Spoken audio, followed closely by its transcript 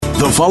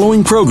The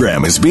following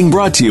program is being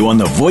brought to you on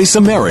the Voice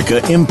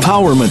America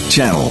Empowerment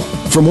Channel.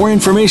 For more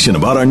information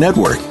about our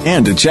network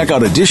and to check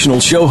out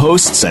additional show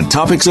hosts and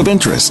topics of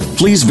interest,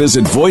 please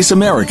visit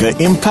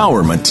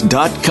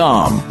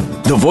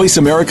voiceamericaempowerment.com. The Voice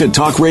America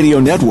Talk Radio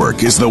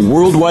Network is the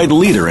worldwide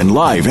leader in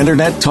live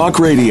Internet talk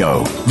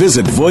radio.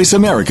 Visit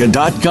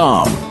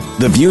voiceamerica.com.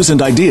 The views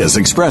and ideas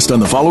expressed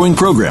on the following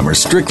program are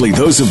strictly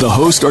those of the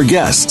host or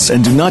guests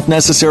and do not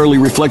necessarily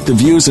reflect the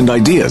views and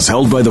ideas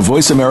held by the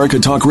Voice America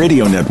Talk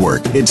Radio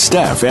Network, its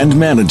staff, and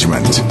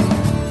management.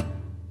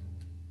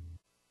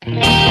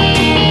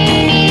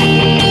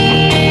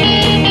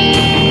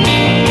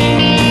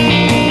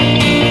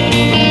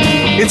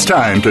 It's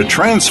time to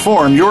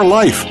transform your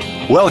life.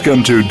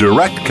 Welcome to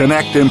Direct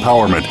Connect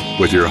Empowerment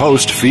with your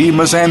host, Fee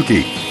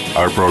Mazanke.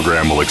 Our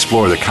program will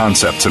explore the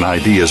concepts and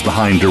ideas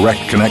behind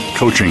Direct Connect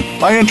coaching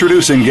by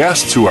introducing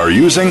guests who are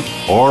using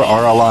or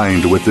are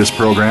aligned with this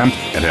program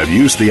and have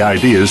used the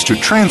ideas to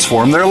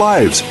transform their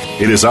lives.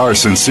 It is our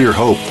sincere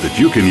hope that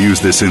you can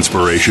use this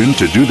inspiration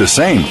to do the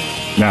same.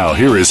 Now,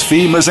 here is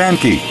Fee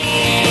Mazanke.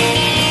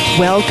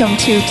 Welcome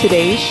to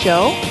today's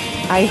show.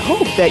 I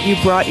hope that you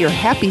brought your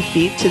happy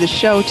feet to the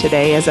show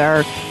today, as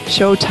our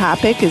show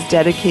topic is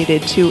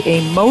dedicated to a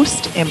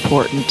most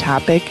important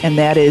topic, and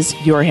that is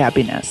your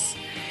happiness.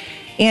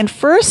 And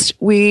first,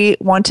 we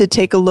want to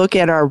take a look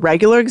at our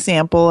regular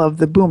example of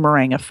the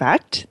boomerang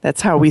effect. That's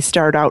how we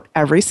start out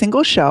every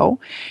single show.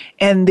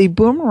 And the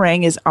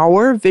boomerang is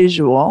our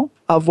visual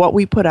of what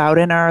we put out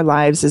in our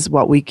lives is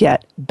what we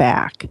get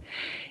back.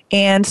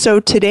 And so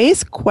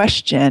today's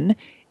question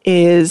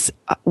is,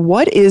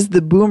 what is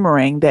the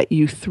boomerang that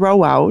you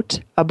throw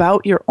out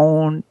about your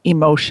own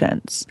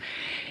emotions?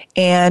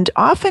 And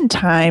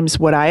oftentimes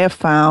what I have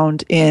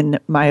found in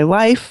my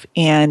life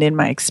and in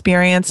my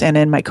experience and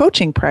in my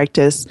coaching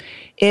practice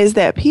is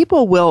that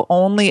people will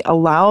only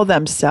allow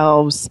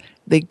themselves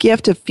the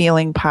gift of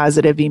feeling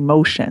positive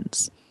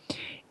emotions.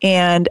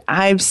 And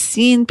I've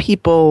seen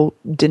people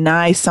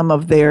deny some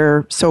of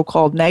their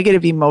so-called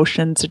negative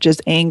emotions, such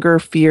as anger,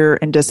 fear,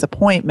 and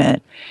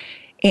disappointment.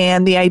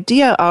 And the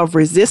idea of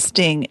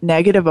resisting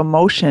negative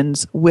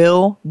emotions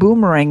will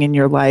boomerang in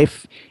your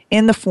life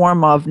in the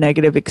form of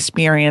negative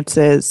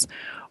experiences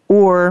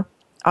or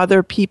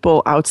other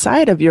people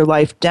outside of your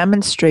life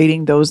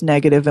demonstrating those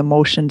negative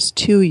emotions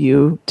to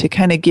you to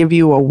kind of give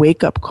you a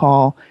wake-up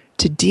call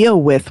to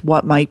deal with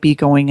what might be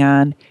going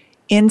on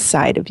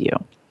inside of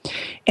you.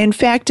 In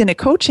fact, in a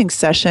coaching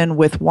session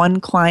with one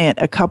client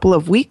a couple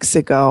of weeks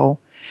ago,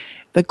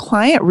 the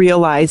client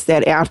realized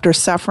that after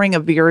suffering a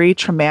very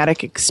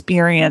traumatic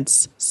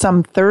experience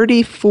some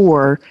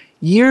 34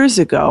 years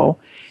ago,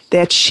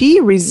 that she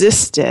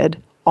resisted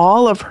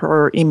all of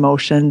her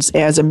emotions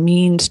as a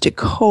means to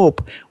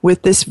cope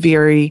with this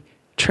very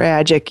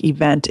tragic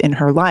event in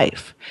her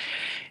life.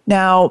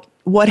 Now,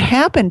 what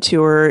happened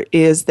to her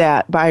is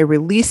that by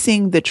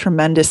releasing the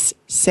tremendous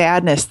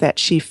sadness that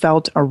she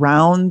felt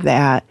around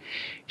that,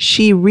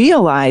 she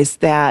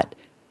realized that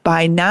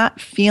by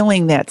not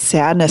feeling that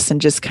sadness and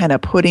just kind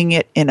of putting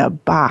it in a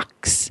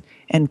box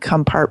and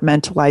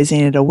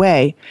compartmentalizing it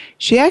away,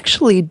 she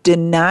actually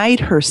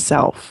denied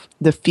herself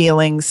the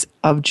feelings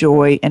of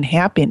joy and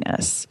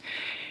happiness.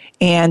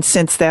 And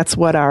since that's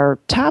what our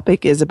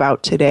topic is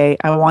about today,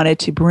 I wanted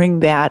to bring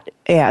that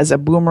as a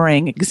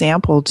boomerang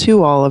example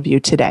to all of you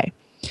today.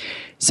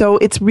 So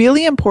it's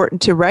really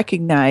important to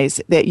recognize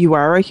that you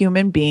are a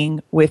human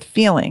being with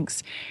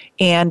feelings.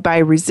 And by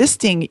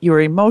resisting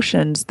your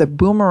emotions, the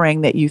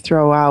boomerang that you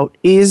throw out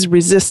is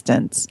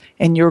resistance,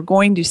 and you're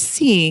going to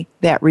see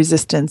that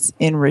resistance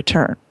in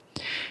return.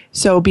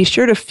 So be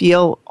sure to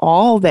feel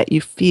all that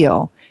you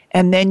feel,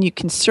 and then you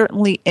can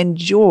certainly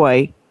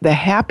enjoy the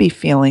happy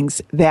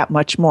feelings that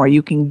much more.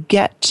 You can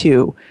get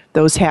to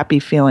those happy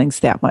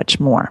feelings that much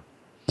more.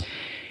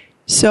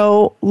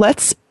 So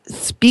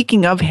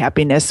speaking of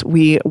happiness,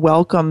 we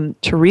welcome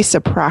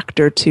Teresa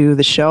Proctor to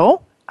the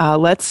show.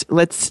 Let's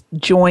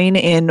join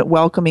in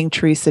welcoming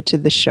Teresa to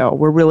the show.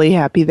 We're really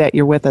happy that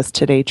you're with us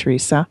today,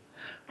 Teresa.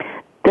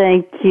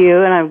 Thank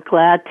you, and I'm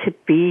glad to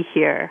be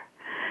here.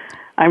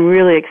 I'm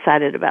really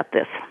excited about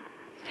this.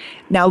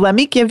 Now, let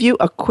me give you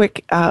a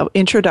quick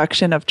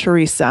introduction of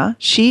Teresa.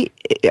 She,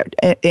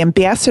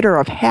 Ambassador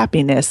of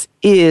Happiness,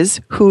 is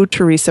who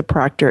Teresa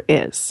Proctor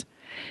is.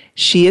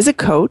 She is a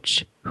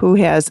coach who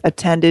has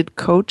attended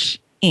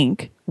Coach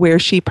Inc., where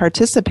she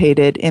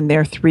participated in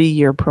their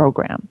 3-year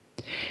program.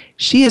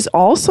 She is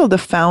also the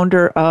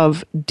founder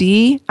of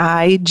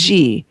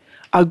DIG,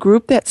 a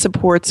group that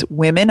supports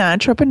women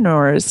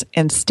entrepreneurs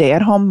and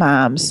stay-at-home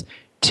moms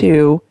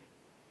to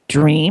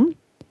dream,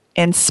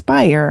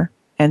 inspire,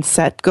 and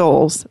set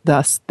goals,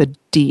 thus the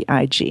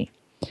DIG.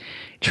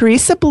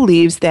 Teresa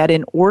believes that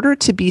in order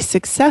to be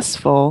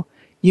successful,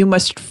 you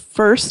must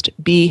first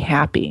be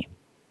happy.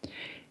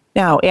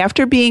 Now,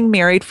 after being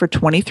married for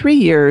 23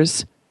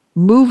 years,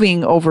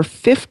 moving over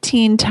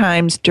 15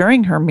 times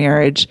during her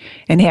marriage,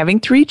 and having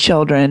 3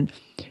 children,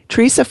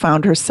 Teresa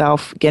found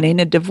herself getting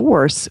a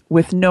divorce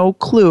with no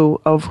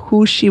clue of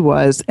who she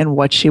was and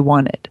what she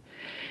wanted.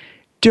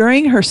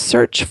 During her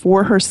search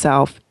for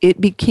herself, it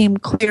became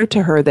clear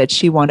to her that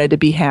she wanted to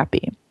be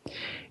happy,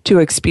 to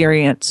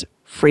experience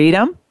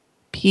freedom,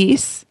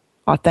 peace,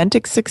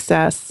 authentic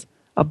success,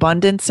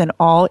 abundance in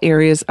all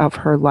areas of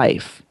her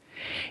life.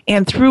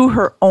 And through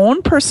her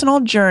own personal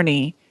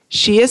journey,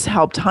 she has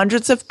helped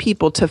hundreds of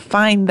people to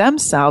find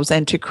themselves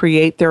and to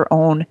create their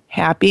own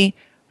happy,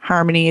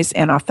 harmonious,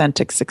 and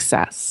authentic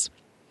success.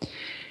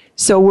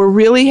 So we're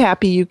really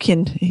happy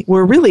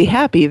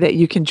that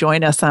you can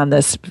join us on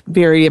this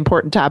very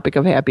important topic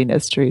of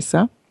happiness,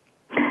 Teresa.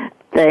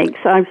 Thanks.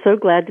 I'm so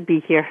glad to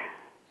be here.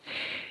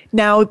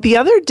 Now, the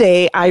other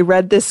day I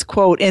read this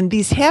quote, and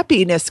these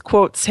happiness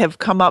quotes have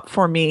come up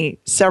for me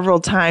several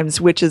times,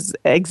 which is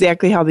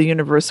exactly how the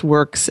universe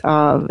works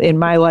in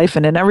my life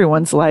and in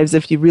everyone's lives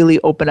if you really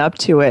open up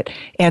to it.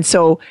 And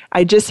so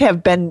I just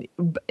have been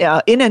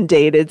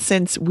inundated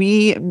since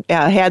we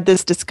had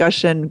this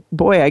discussion,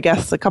 I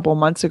guess a couple of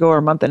months ago or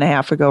a month and a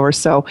half ago or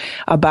so,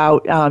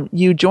 about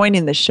you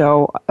joining the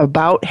show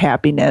about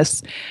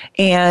happiness.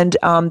 And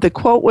the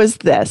quote was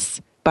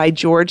this, by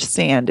George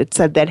Sand. It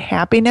said that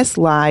happiness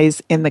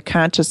lies in the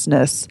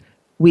consciousness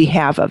we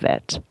have of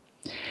it.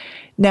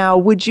 Now,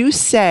 would you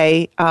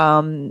say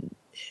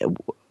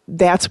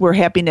that's where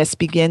happiness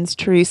begins,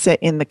 Teresa,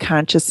 in the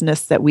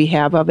consciousness that we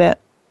have of it?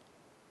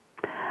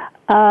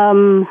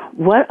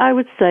 What I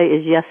would say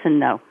is yes and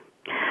no.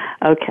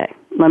 Okay,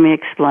 let me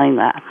explain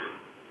that.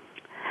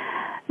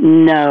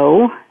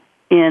 No,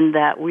 in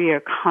that we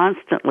are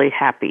constantly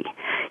happy.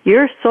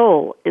 Your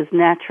soul is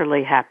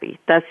naturally happy.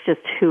 That's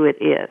just who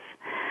it is.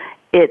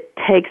 It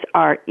takes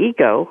our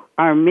ego,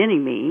 our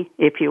mini-me,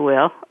 if you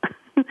will,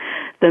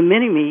 the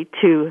mini-me,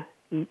 to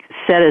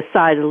set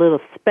aside a little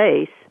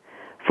space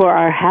for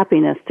our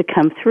happiness to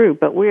come through.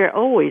 But we're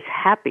always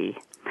happy.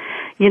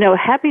 You know,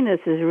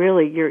 happiness is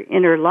really your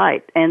inner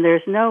light, and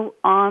there's no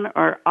on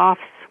or off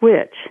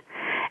switch.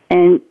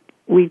 And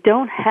we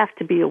don't have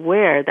to be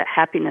aware that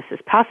happiness is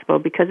possible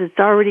because it's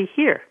already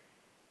here.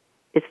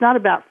 It's not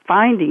about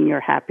finding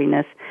your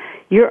happiness.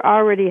 You're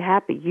already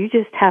happy. You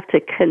just have to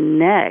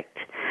connect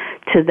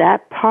to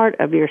that part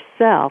of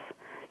yourself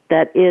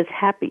that is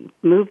happy.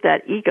 Move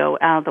that ego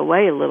out of the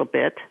way a little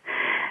bit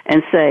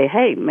and say,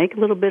 hey, make a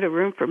little bit of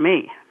room for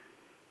me.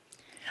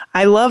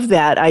 I love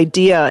that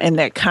idea and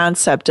that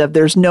concept of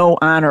there's no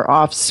on or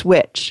off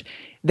switch,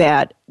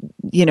 that,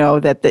 you know,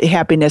 that the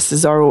happiness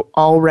is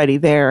already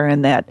there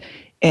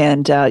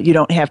and you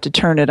don't have to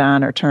turn it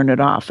on or turn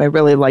it off. I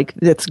really like,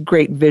 that's a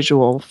great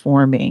visual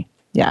for me.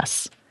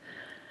 Yes.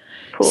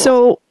 Cool.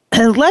 So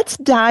let's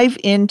dive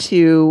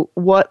into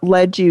what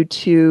led you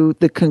to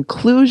the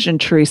conclusion,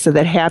 Teresa,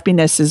 that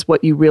happiness is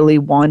what you really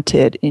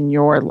wanted in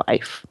your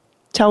life.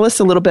 Tell us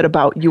a little bit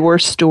about your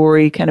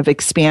story, kind of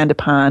expand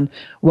upon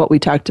what we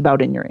talked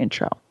about in your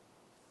intro.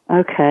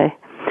 Okay.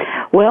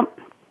 Well,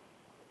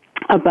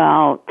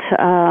 about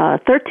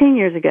 13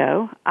 years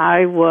ago,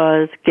 I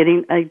was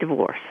getting a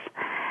divorce.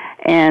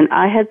 And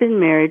I had been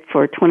married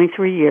for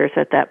 23 years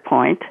at that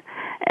point,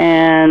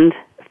 and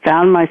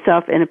found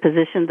myself in a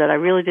position that I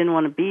really didn't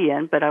want to be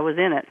in, but I was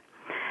in it.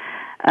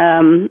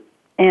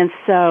 And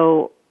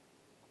so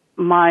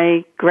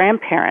my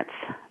grandparents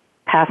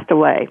passed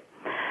away.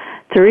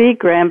 3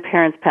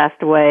 grandparents passed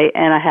away,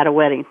 and I had a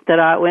wedding that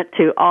I went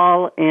to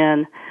all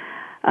in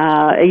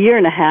a year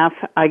and a half,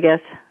 I guess,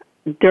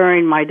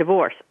 during my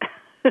divorce.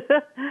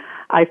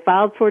 I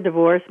filed for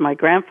divorce. My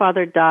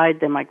grandfather died,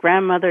 then my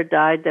grandmother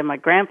died, then my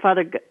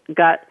grandfather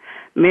got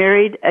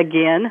married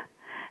again,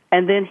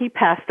 and then he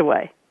passed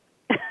away.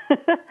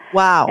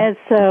 Wow. And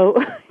so,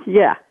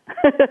 yeah,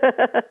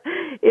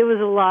 it was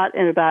a lot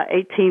in about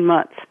 18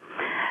 months.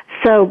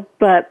 So,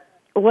 but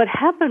what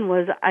happened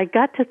was I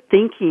got to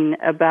thinking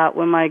about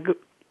when my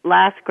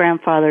last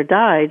grandfather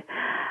died,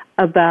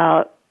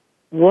 about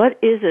what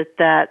is it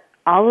that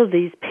all of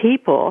these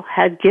people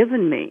had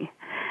given me.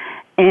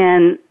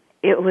 And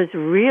it was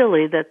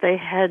really that they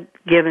had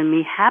given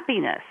me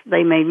happiness.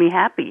 They made me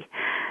happy.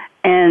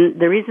 And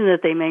the reason that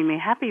they made me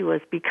happy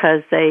was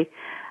because they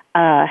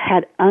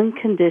had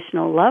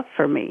unconditional love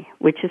for me,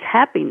 which is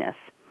happiness.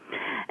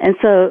 And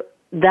so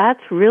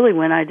that's really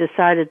when I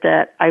decided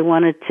that I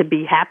wanted to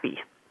be happy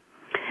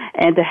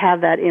and to have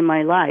that in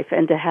my life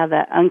and to have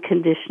that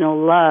unconditional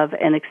love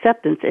and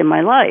acceptance in my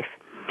life.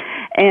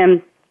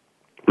 And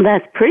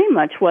that's pretty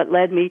much what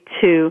led me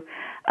to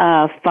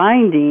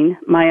finding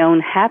my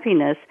own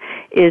happiness,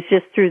 is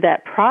just through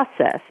that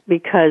process,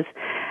 because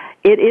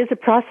it is a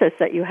process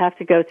that you have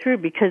to go through,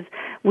 because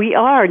we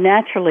are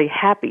naturally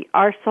happy.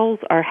 Our souls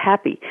are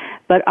happy,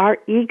 but our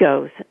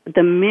egos,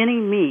 the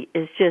mini-me,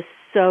 is just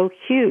so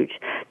huge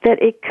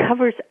that it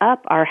covers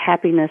up our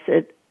happiness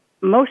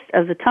most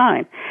of the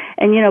time.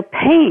 And, you know,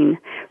 pain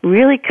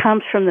really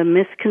comes from the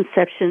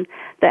misconception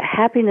that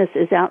happiness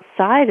is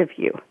outside of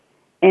you.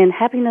 And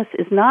happiness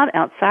is not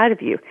outside of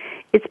you.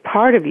 It's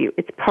part of you.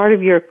 It's part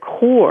of your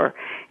core.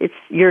 It's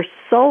your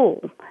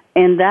soul.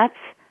 And that's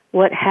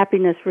what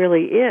happiness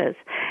really is.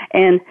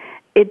 And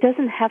it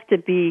doesn't have to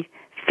be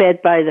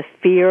fed by the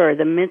fear or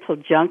the mental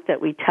junk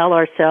that we tell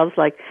ourselves,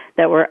 like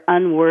that we're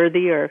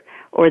unworthy or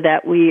or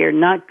that we are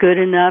not good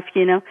enough,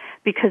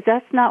 because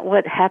that's not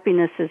what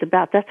happiness is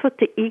about. That's what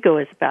the ego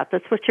is about.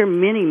 That's what your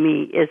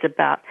mini-me is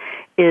about,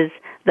 is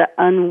the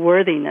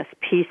unworthiness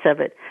piece of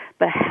it.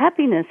 But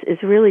happiness is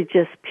really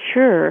just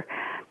pure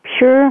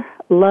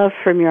love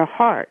from your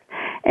heart.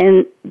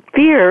 And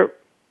fear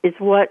is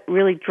what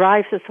really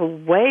drives us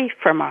away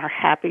from our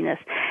happiness,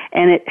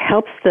 and it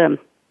helps the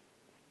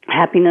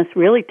happiness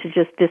really to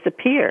just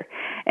disappear.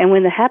 And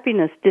when the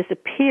happiness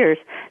disappears,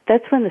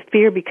 that's when the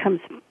fear becomes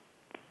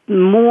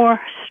more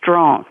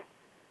strong.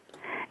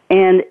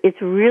 And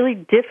it's really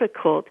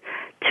difficult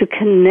to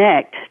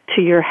connect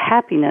to your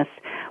happiness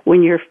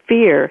when your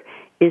fear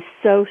is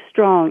so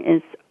strong and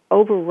it's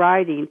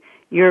overriding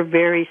your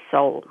very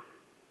soul.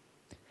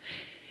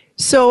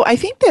 So I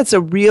think that's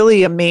a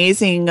really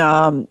amazing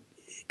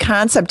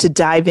concept to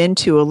dive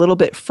into a little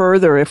bit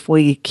further if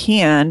we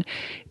can,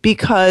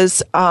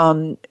 because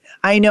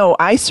I know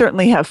I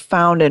certainly have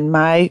found in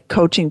my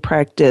coaching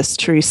practice,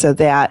 Teresa,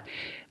 that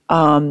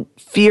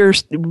fear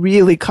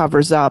really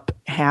covers up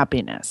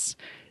happiness.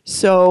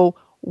 So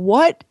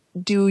what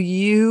do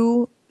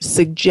you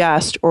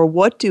suggest, or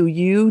what do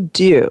you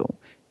do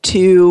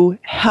to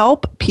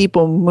help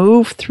people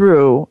move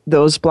through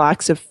those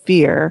blocks of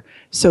fear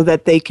so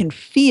that they can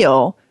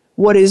feel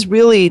what is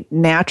really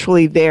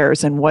naturally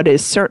theirs and what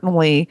is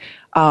certainly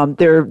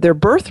their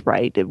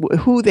birthright,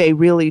 who they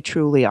really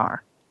truly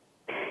are?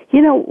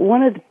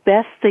 One of the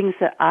best things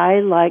that I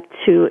like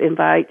to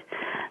invite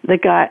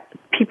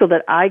people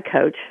that I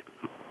coach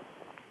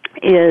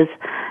is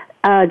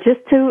just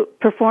to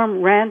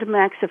perform random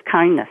acts of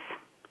kindness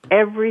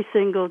every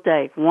single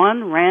day,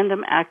 one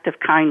random act of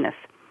kindness.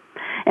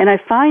 And I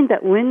find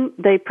that when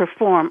they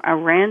perform a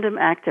random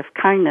act of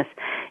kindness,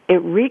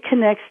 it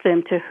reconnects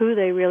them to who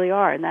they really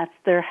are, and that's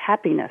their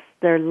happiness,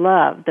 their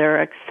love,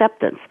 their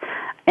acceptance.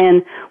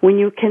 And when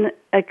you can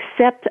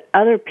accept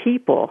other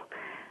people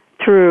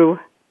through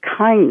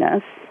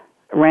kindness,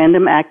 a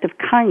random act of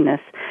kindness,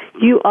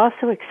 you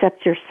also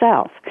accept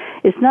yourself.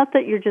 It's not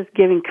that you're just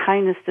giving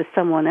kindness to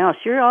someone else,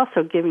 you're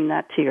also giving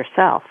that to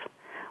yourself,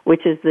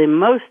 which is the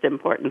most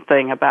important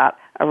thing about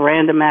a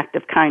random act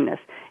of kindness.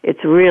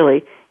 It's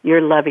really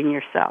you're loving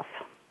yourself.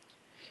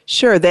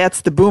 Sure,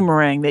 that's the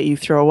boomerang that you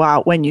throw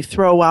out. When you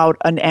throw out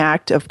an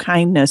act of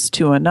kindness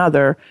to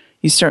another,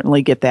 you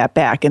certainly get that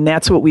back. And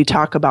that's what we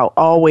talk about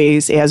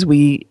always as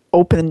we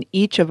open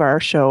each of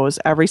our shows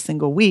every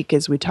single week,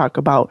 as we talk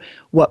about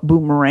what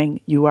boomerang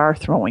you are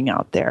throwing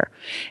out there.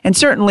 And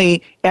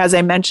certainly, as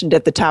I mentioned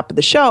at the top of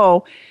the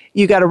show,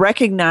 you got to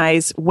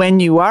recognize when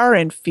you are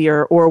in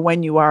fear or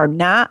when you are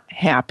not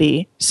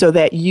happy so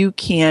that you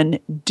can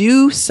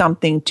do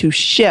something to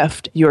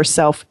shift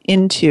yourself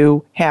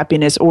into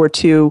happiness, or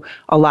to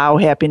allow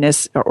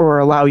happiness or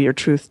allow your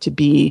truth to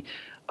be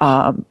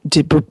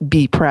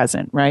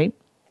present, right?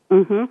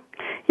 Mm-hmm.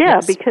 Yeah,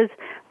 yes. Because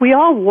we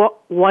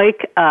all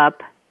wake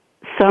up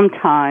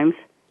sometimes,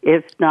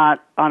 if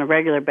not on a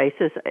regular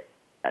basis,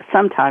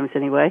 sometimes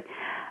anyway,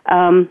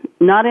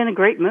 not in a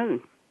great mood.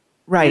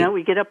 Right.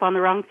 We get up on the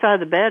wrong side of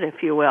the bed,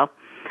 if you will.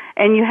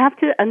 And you have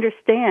to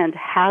understand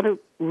how to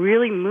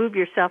really move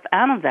yourself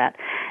out of that.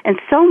 And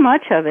so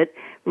much of it,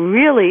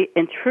 really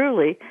and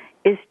truly,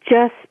 is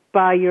just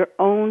by your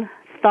own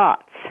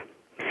thoughts.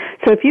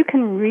 So if you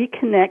can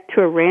reconnect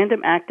to a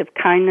random act of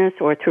kindness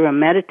or through a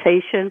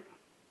meditation,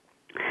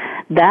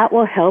 that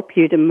will help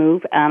you to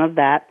move out of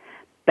that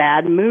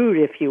bad mood,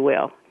 if you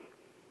will.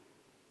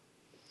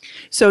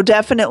 So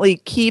definitely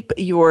keep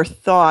your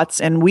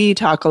thoughts, and we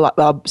talk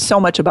so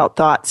much about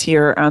thoughts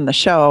here on the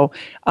show.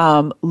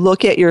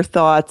 Look at your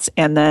thoughts,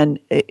 and then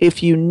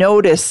if you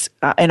notice,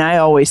 and I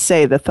always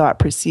say the thought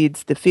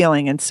precedes the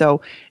feeling, and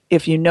so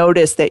if you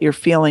notice that you're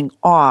feeling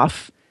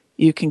off,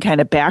 you can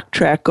kind of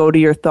backtrack, go to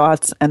your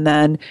thoughts, and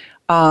then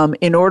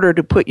in order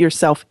to put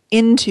yourself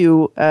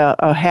into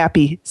a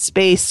happy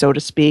space, so to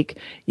speak,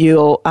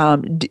 you'll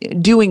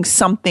doing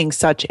something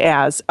such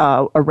as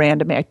a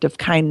random act of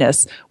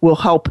kindness will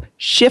help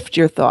shift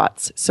your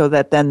thoughts so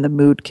that then the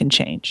mood can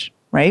change,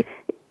 right?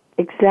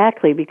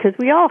 Exactly, because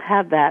we all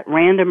have that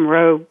random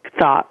rogue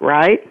thought,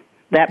 right?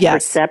 That yes.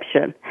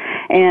 Perception.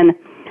 And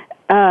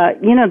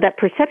that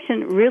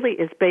perception really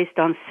is based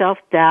on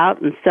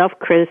self-doubt and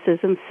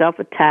self-criticism,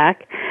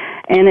 self-attack,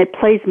 and it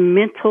plays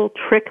mental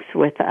tricks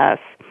with us.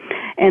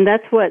 And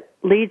that's what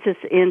leads us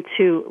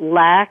into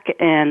lack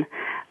and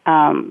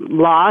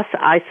loss,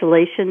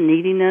 isolation,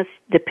 neediness,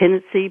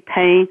 dependency,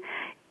 pain.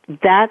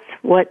 That's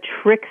what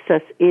tricks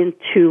us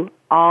into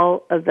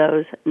all of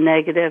those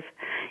negative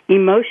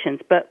emotions.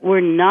 But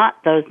we're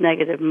not those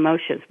negative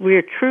emotions.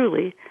 We're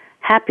truly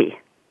happy.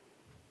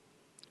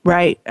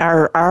 Right.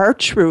 Our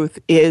truth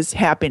is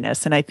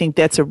happiness. And I think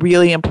that's a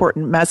really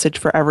important message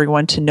for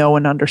everyone to know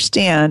and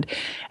understand,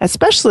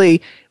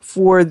 especially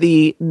for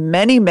the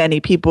many, many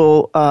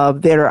people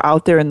that are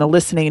out there in the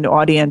listening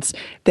audience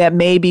that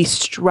may be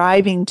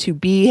striving to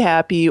be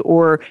happy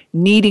or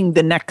needing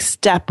the next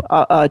step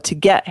to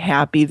get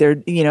happy. They're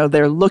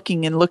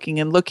looking and looking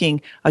and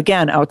looking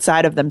again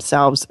outside of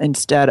themselves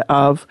instead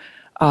of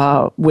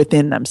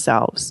within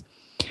themselves.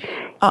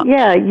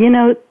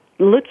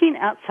 looking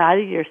outside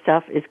of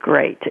yourself is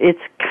great. It's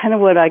kind of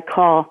what I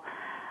call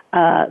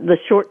the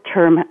short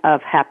term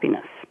of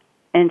happiness.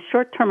 And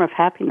short term of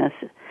happiness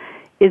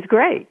is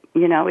great.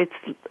 You know,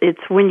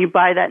 it's when you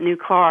buy that new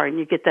car and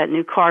you get that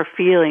new car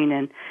feeling,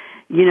 and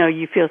you know,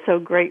 you feel so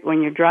great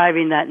when you're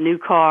driving that new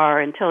car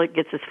until it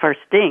gets its first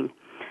ding.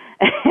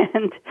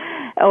 And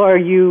or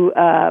you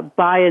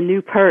buy a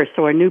new purse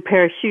or a new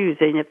pair of shoes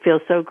and it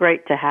feels so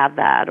great to have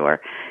that, or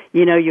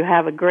you know, you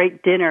have a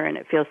great dinner and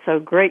it feels so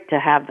great to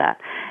have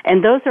that.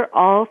 And those are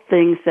all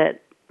things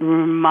that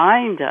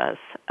remind us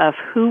of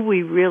who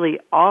we really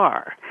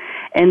are.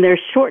 And they're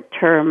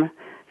short-term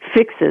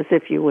fixes,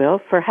 if you will,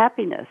 for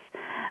happiness,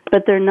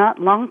 but they're not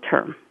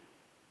long-term.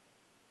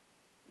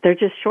 They're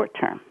just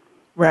short-term.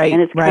 Right.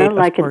 And it's kind of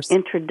like an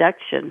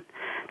introduction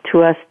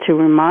to us to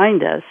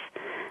remind us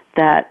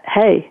that,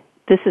 hey,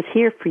 this is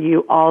here for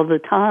you all the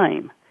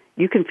time.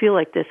 You can feel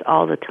like this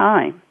all the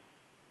time.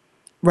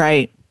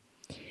 Right.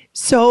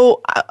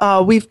 So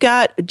we've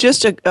got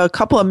just a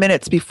couple of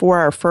minutes before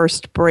our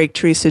first break.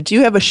 Teresa, do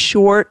you have a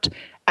short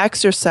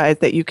exercise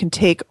that you can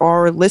take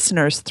our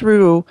listeners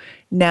through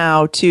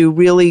now to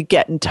really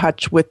get in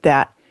touch with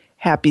that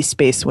happy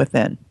space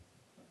within?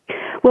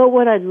 Well,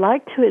 what I'd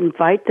like to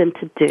invite them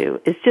to do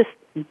is just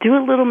do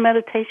a little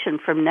meditation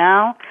from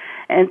now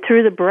and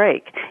through the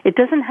break. It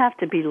doesn't have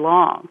to be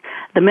long.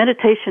 The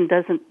meditation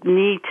doesn't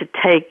need to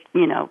take,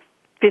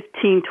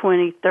 15,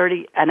 20,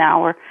 30, an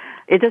hour.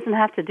 It doesn't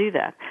have to do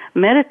that.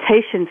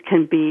 Meditations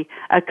can be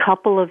a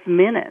couple of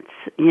minutes,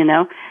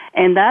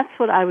 and that's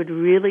what I would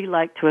really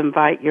like to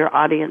invite your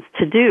audience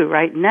to do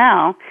right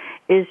now,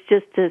 is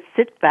just to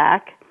sit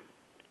back,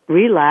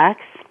 relax,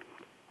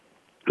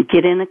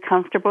 get in a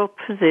comfortable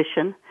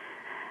position,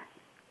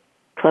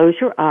 close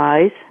your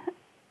eyes,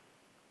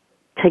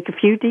 take a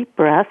few deep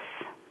breaths,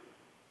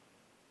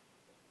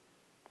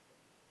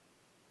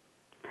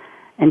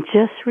 and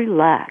just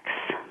relax.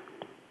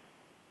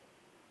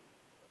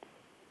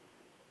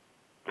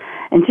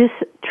 And just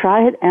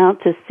try it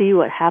out to see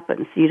what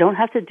happens. You don't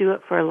have to do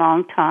it for a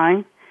long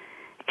time.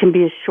 It can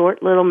be a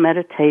short little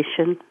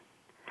meditation,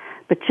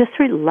 but just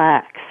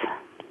relax.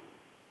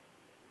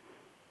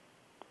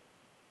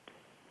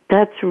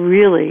 That's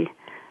really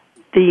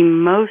the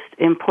most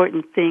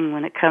important thing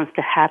when it comes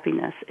to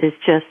happiness, is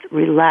just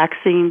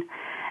relaxing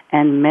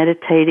and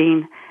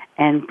meditating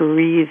and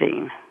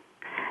breathing,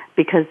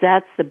 because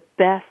that's the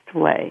best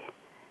way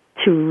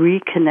to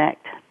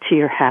reconnect to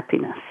your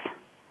happiness.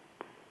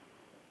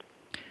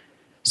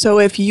 So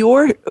if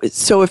you're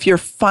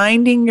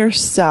finding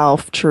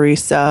yourself,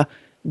 Teresa,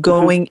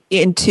 going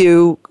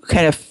into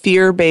kind of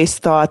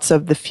fear-based thoughts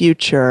of the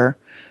future,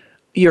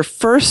 your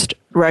first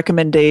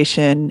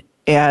recommendation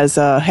as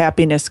a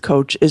happiness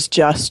coach is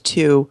just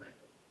to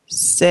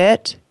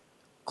sit,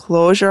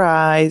 close your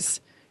eyes,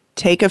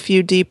 take a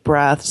few deep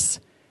breaths,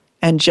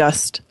 and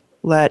just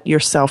let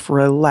yourself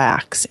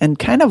relax and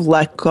kind of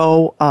let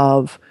go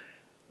of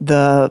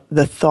the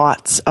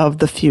thoughts of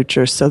the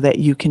future, so that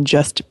you can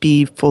just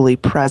be fully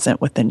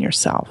present within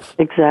yourself.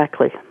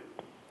 Exactly.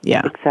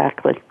 Yeah.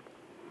 Exactly.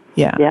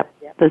 Yeah. Yep.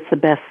 That's the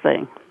best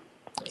thing.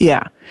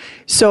 Yeah.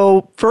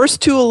 So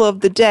first tool of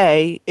the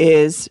day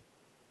is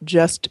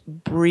just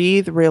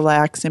breathe,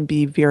 relax, and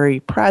be very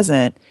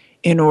present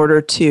in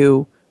order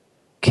to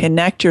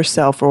connect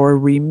yourself or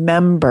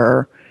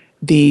remember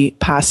the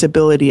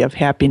possibility of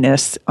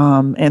happiness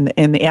and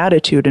the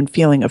attitude and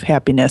feeling of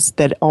happiness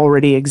that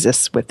already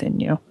exists within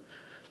you.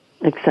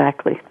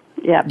 Exactly.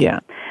 Yeah.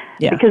 Yeah.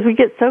 Yeah. Because we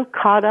get so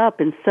caught up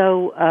and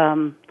so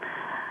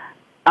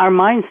our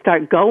minds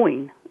start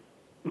going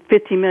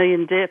 50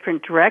 million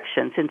different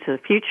directions into the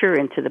future,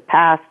 into the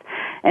past,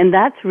 and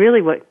that's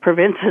really what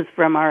prevents us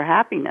from our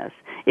happiness.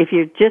 If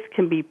you just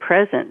can be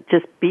present,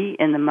 just be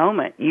in the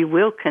moment, you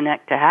will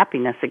connect to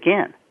happiness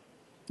again.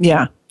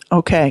 Yeah.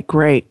 Okay,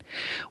 great.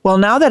 Well,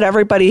 now that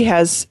everybody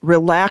has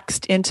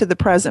relaxed into the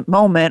present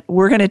moment,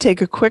 we're going to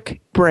take a quick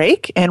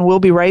break, and we'll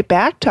be right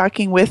back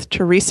talking with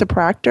Teresa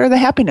Proctor, the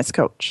happiness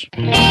coach.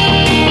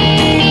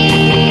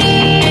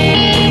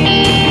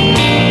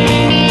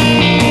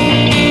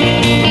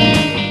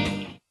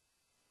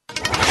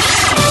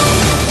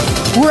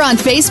 We're on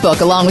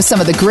Facebook along with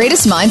some of the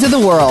greatest minds of the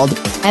world,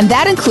 and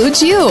that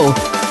includes you.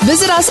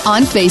 Visit us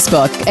on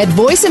Facebook at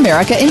Voice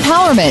America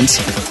Empowerment.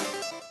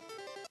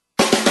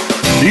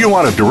 Do you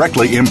want to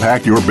directly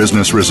impact your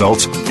business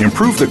results,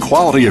 improve the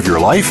quality of your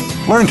life,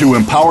 learn to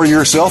empower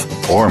yourself,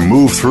 or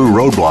move through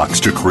roadblocks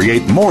to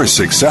create more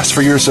success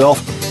for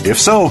yourself? If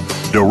so,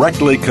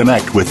 directly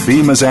connect with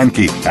Fee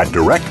Mazanke at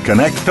Direct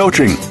Connect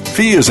Coaching.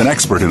 Fee is an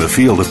expert in the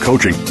field of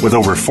coaching with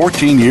over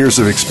 14 years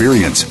of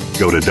experience.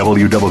 Go to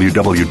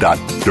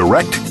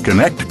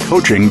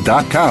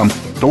www.directconnectcoaching.com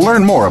to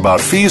learn more about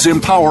Fee's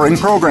empowering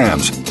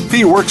programs.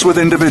 Fee works with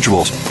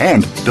individuals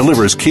and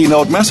delivers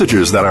keynote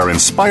messages that are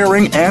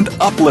inspiring and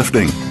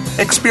uplifting.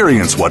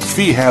 Experience what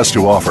Fee has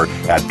to offer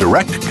at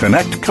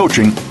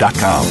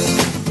directconnectcoaching.com.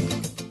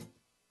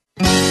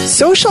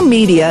 Social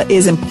media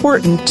is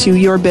important to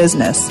your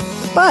business,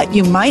 but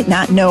you might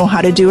not know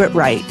how to do it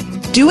right.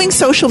 Doing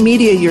social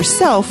media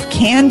yourself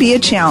can be a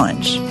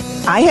challenge.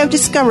 I have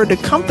discovered a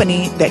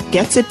company that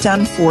gets it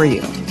done for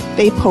you.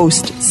 They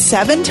post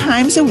 7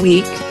 times a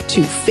week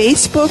to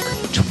Facebook,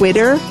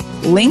 Twitter,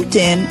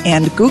 LinkedIn,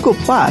 and Google+,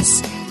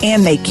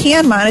 and they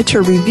can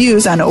monitor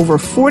reviews on over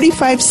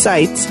 45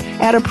 sites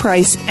at a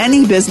price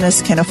any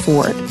business can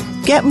afford.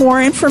 Get more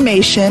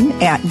information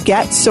at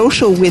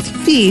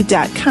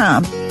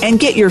getsocialwithfee.com and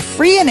get your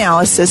free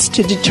analysis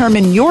to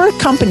determine your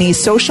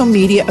company's social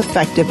media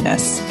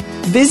effectiveness.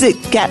 Visit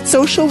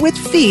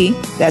getsocialwithfee,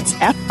 that's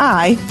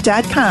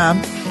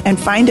FI.com, and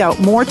find out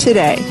more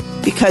today,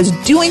 because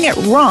doing it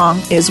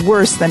wrong is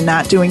worse than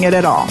not doing it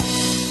at all.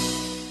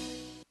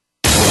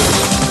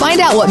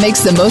 Find out what makes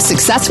the most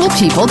successful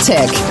people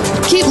tick.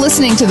 Keep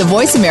listening to the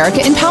Voice America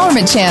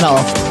Empowerment Channel.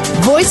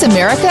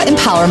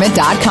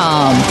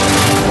 VoiceAmericaEmpowerment.com.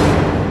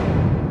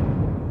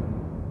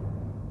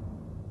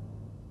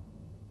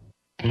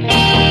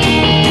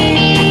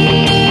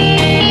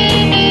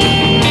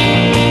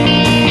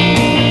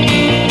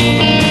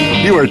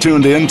 You are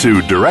tuned in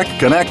to Direct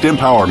Connect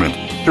Empowerment.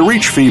 To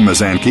reach Fee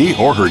Mazanke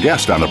or her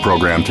guest on the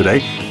program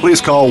today, please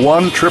call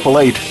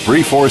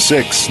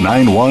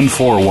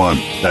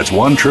 1-888-346-9141. That's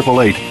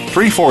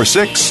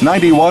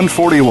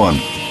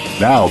 1-888-346-9141.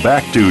 Now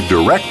back to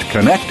Direct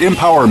Connect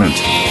Empowerment.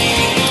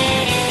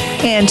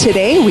 And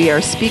today we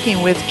are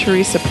speaking with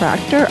Teresa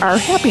Proctor, our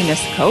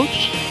happiness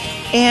coach.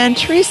 And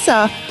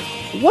Teresa,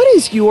 what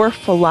is your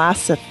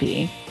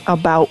philosophy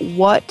about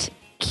what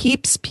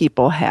keeps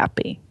people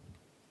happy?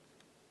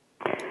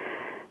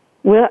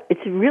 Well,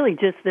 it's really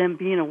just them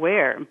being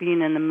aware,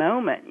 being in the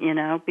moment,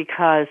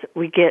 because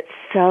we get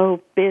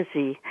so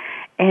busy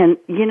and,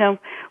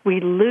 we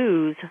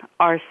lose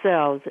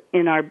ourselves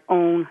in our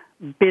own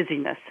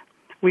busyness.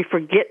 We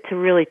forget to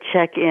really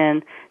check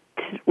in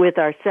with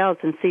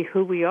ourselves and see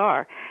who we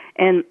are.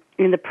 And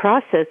in the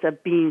process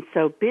of being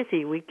so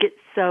busy, we get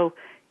so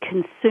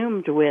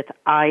consumed with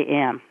I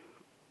am.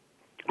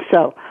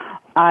 So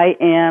I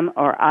am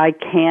or I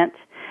can't.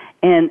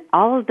 And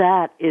all of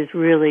that is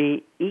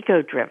really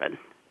ego-driven.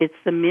 It's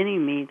the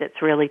mini-me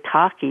that's really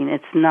talking.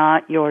 It's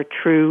not your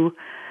true,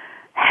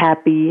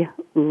 happy,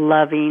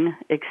 loving,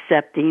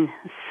 accepting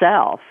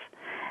self.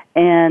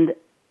 And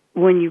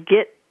when you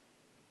get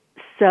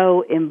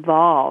so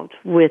involved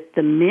with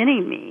the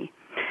mini-me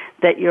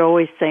that you're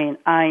always saying,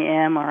 I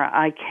am or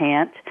I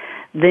can't,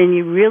 then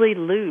you really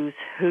lose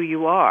who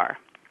you are.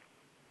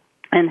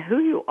 And who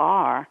you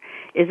are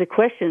is a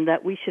question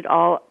that we should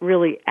all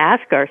really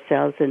ask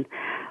ourselves. And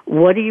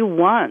what do you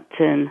want?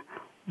 And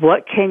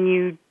what can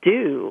you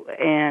do?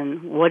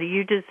 And what do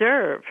you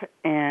deserve?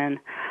 And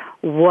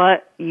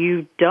what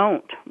you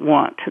don't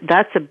want?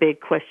 That's a big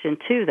question,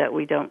 too, that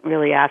we don't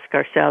really ask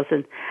ourselves.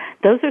 And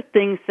those are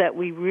things that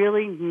we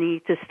really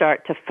need to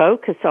start to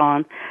focus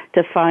on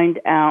to find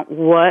out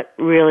what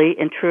really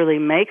and truly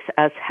makes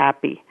us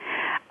happy.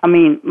 I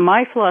mean,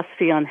 my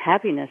philosophy on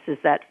happiness is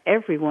that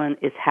everyone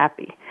is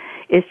happy.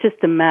 It's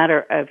just a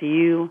matter of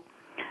you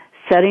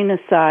setting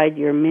aside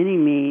your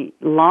mini-me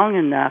long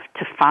enough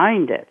to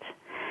find it.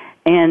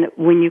 And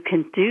when you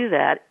can do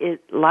that,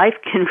 life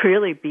can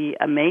really be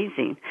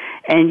amazing.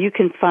 And you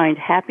can find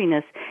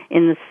happiness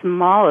in the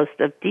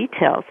smallest of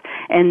details.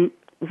 And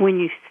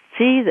when you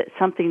see that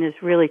something is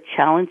really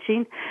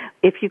challenging,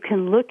 if you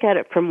can look at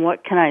it from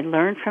what can I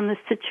learn from this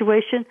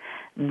situation,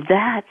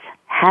 that's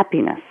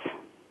happiness.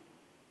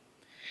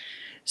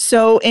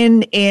 So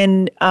in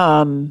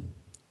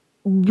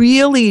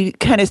really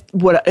kind of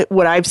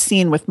what I've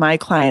seen with my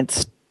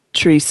clients,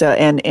 Teresa,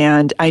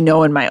 and I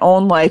know in my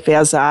own life,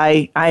 as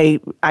I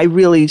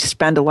really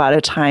spend a lot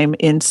of time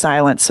in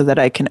silence so that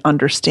I can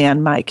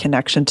understand my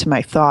connection to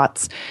my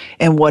thoughts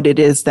and what it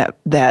is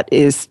that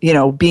is,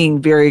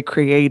 being very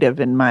creative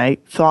in my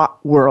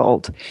thought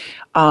world.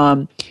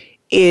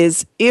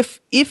 Is if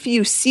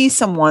you see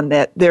someone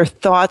that their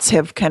thoughts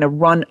have kind of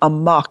run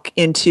amok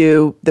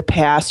into the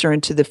past or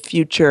into the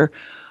future,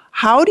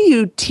 how do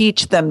you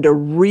teach them to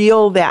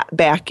reel that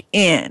back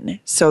in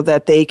so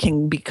that they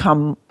can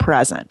become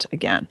present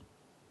again?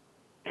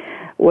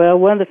 Well,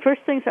 one of the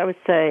first things I would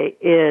say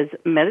is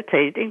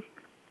meditating.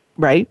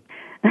 Right.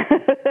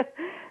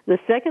 The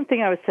second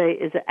thing I would say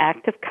is an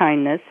act of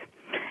kindness.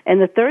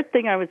 And the third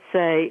thing I would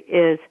say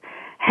is,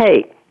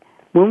 hey,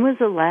 when was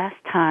the last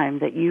time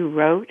that you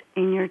wrote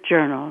in your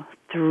journal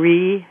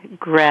 3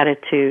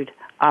 gratitude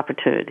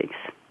opportunities?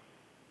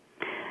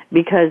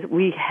 Because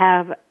we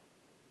have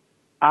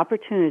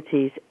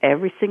opportunities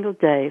every single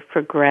day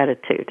for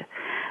gratitude.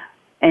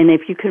 And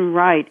if you can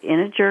write in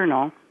a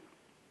journal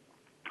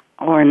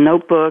or a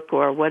notebook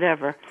or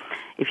whatever,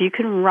 if you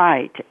can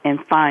write and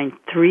find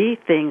 3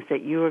 things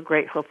that you are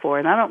grateful for,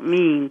 and I don't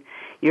mean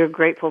you're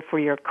grateful for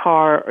your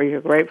car or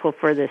you're grateful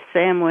for this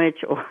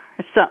sandwich or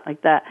something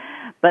like that,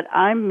 but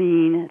I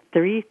mean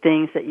 3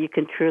 things that you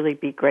can truly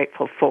be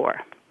grateful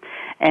for.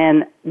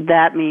 And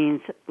that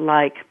means,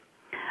 like,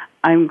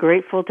 I'm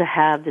grateful to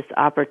have this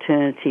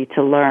opportunity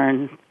to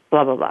learn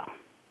blah, blah, blah.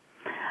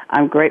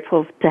 I'm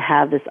grateful to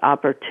have this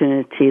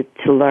opportunity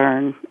to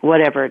learn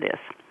whatever it is.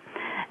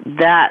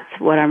 That's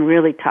what I'm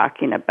really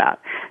talking about.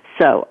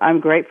 So I'm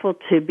grateful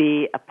to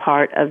be a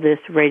part of this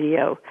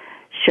radio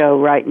show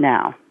right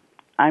now.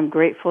 I'm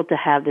grateful to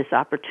have this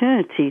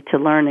opportunity to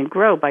learn and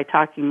grow by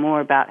talking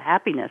more about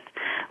happiness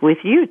with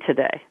you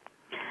today.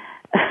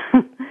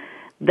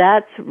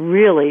 That's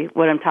really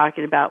what I'm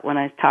talking about when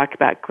I talk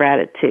about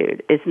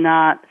gratitude. It's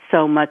not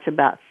so much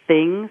about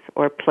things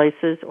or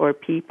places or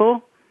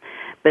people,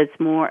 but it's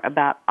more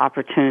about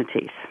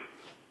opportunities.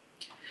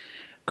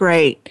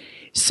 Great.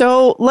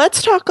 So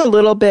let's talk a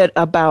little bit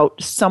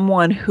about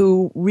someone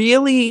who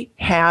really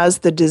has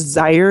the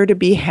desire to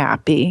be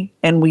happy.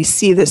 And we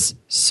see this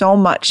so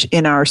much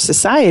in our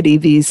society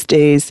these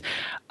days.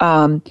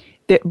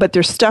 But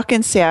they're stuck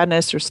in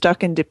sadness or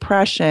stuck in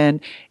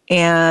depression.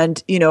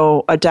 And,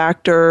 a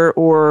doctor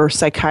or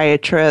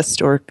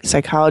psychiatrist or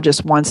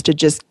psychologist wants to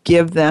just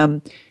give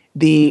them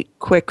the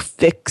quick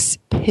fix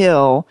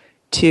pill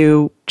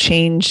to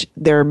change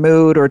their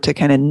mood or to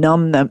kind of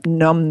numb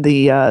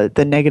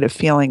the negative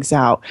feelings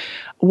out.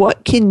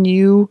 What can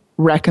you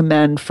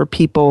recommend for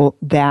people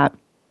that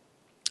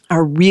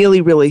are really,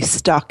 really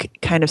stuck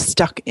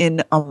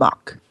in a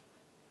muck?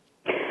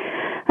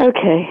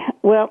 Okay.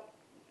 Well,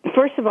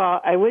 first of all,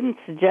 I wouldn't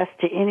suggest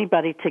to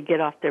anybody to get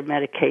off their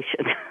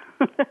medication.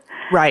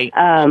 Right.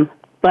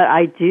 But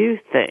I do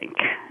think,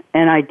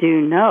 and I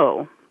do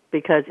know,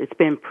 because it's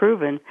been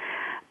proven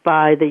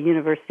by the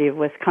University of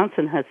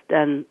Wisconsin has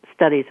done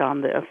studies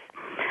on this,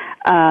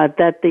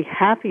 that the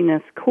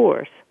happiness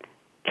course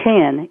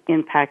can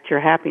impact your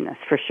happiness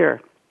for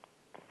sure.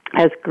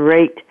 Has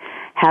great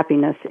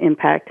happiness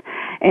impact,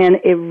 and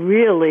it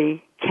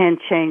really can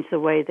change the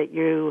way that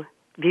you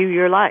view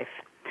your life.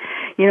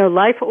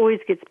 Life always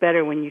gets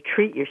better when you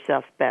treat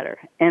yourself better,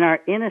 and our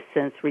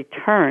innocence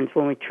returns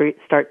when we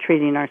start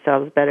treating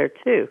ourselves better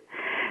too.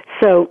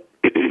 So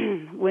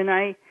when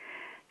I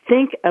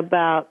think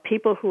about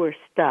people who are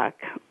stuck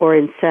or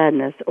in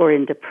sadness or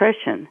in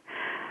depression,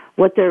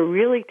 what they're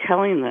really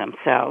telling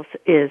themselves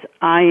is,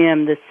 I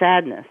am this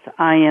sadness,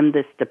 I am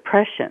this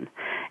depression,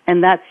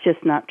 and that's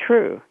just not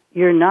true.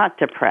 You're not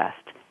depressed.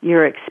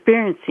 You're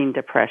experiencing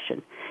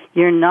depression.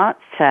 You're not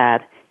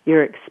sad.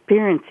 You're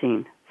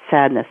experiencing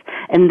sadness.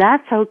 And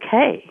that's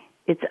okay.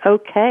 It's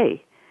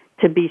okay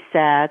to be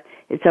sad.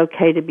 It's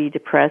okay to be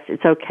depressed.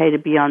 It's okay to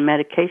be on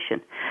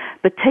medication.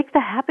 But take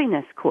the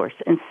happiness course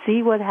and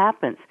see what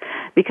happens.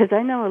 Because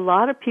I know a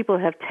lot of people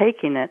have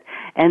taken it,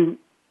 and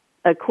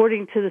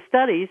according to the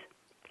studies,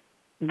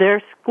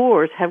 their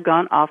scores have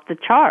gone off the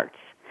charts.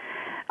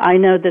 I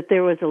know that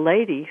there was a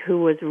lady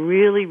who was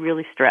really,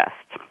 really stressed.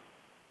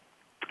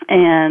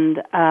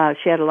 And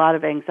she had a lot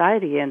of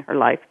anxiety in her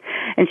life.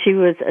 And she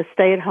was a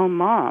stay-at-home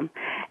mom.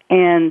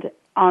 And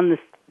on the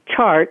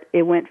chart,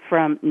 it went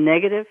from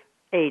negative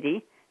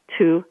 80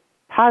 to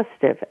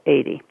positive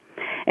 80.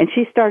 And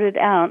she started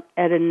out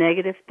at a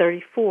negative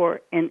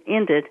 34 and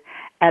ended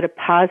at a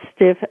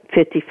positive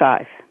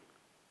 55.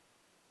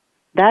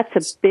 That's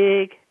a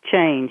big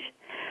change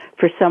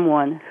for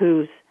someone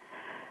who's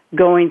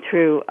going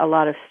through a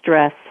lot of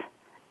stress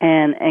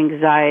and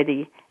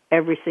anxiety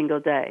every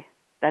single day.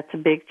 That's a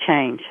big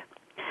change.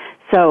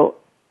 So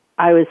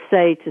I would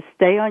say to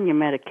stay on your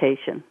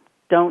medication.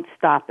 Don't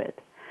stop it.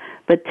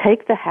 But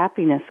take the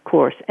happiness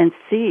course and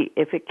see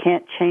if it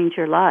can't change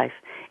your life.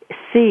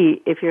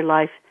 See if your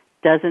life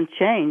doesn't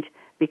change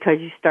because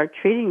you start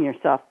treating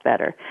yourself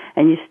better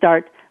and you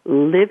start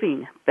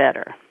living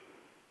better.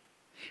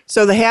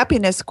 So the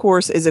happiness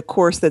course is a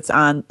course that's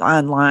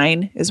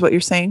online, is what you're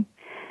saying?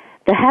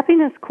 The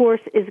happiness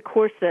course is a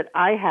course that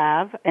I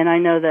have, and I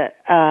know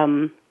that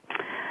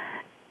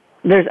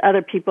there's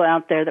other people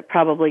out there that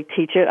probably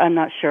teach it. I'm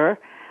not sure.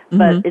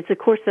 But it's a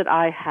course that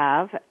I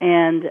have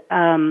and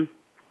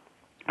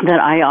that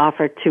I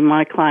offer to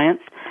my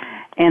clients.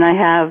 And I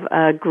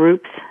have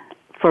groups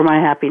for my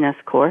happiness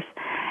course.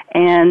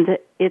 And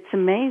it's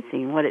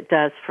amazing what it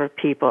does for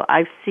people.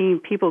 I've seen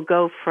people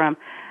go from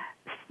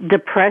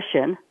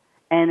depression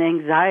and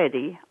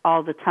anxiety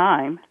all the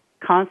time,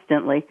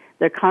 constantly.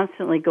 They're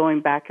constantly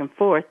going back and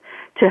forth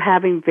to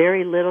having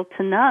very little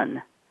to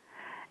none.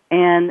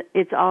 And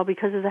it's all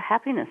because of the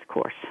happiness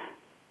course.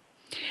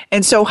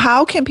 And so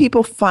how can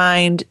people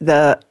find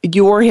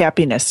your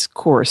happiness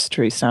course,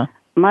 Teresa?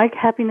 My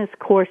happiness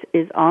course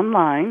is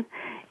online.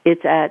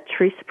 It's at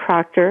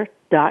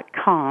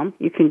teresaproctor.com.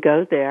 You can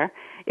go there.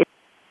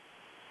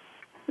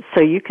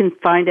 So you can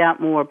find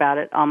out more about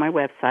it on my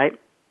website.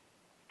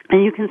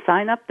 And you can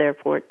sign up there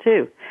for it,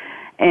 too.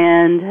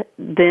 And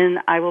then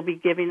I will be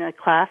giving a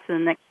class in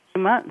the next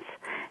few months.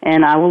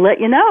 And I will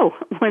let you know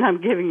when I'm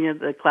giving you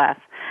the class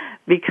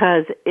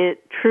because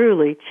it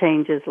truly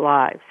changes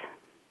lives.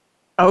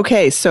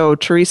 Okay, so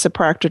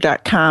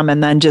teresaproctor.com,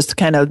 and then just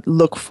kind of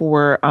look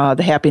for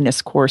the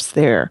happiness course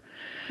there.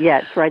 Yeah,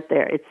 it's right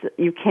there.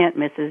 You can't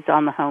miss it. It's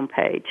on the home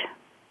page.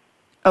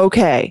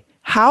 Okay.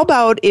 How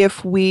about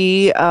if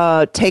we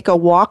take a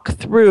walk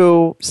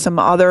through some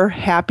other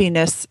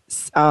happiness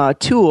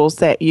tools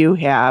that you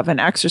have, an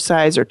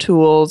exercise or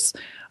tools?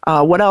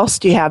 What else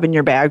do you have in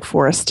your bag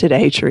for us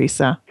today,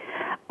 Teresa?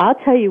 I'll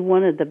tell you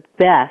one of the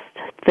best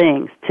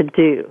things to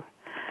do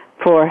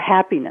for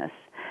happiness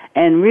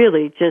and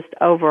really just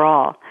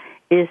overall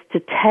is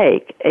to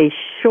take a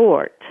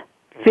short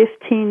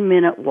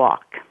 15-minute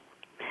walk.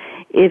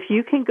 If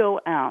you can go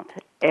out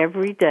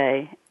every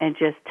day and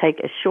just take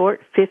a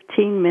short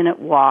 15-minute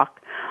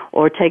walk,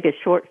 or take a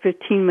short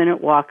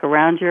 15-minute walk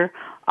around your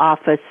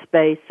office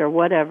space or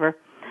whatever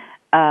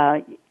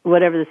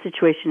the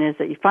situation is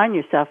that you find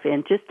yourself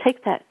in, just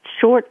take that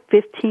short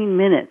 15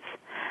 minutes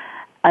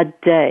a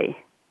day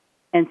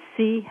and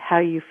see how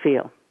you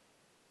feel.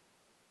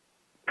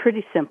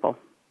 Pretty simple.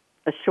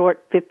 A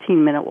short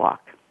 15-minute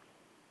walk.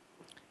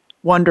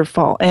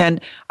 Wonderful.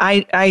 And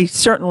I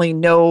certainly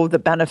know the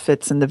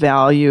benefits and the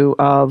value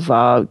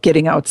of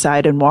getting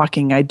outside and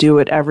walking. I do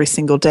it every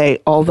single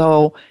day.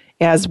 Although,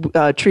 as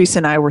Teresa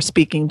and I were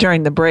speaking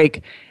during the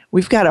break,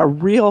 we've got a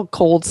real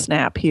cold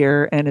snap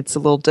here, and it's a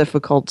little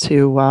difficult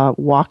to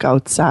walk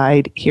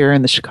outside here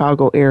in the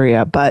Chicago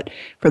area. But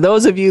for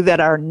those of you that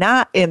are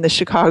not in the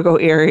Chicago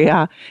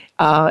area,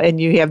 and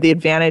you have the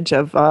advantage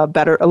of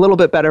a little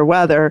bit better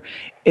weather,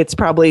 it's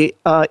probably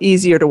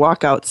easier to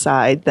walk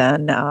outside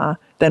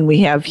than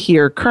we have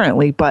here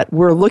currently. But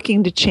we're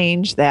looking to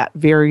change that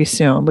very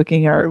soon.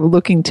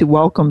 Looking to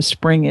welcome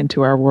spring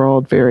into our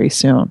world very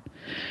soon.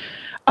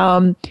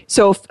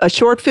 So a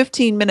short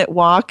 15-minute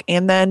walk,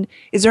 and then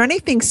is there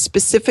anything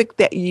specific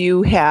that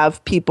you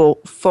have people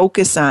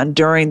focus on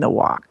during the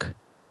walk?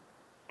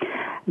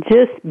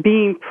 Just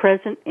being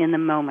present in the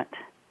moment.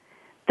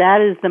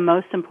 That is the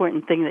most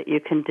important thing that you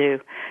can do.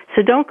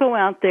 So don't go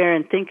out there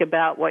and think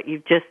about what you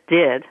just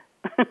did,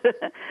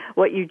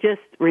 what you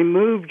just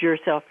removed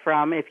yourself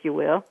from, if you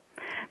will.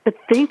 But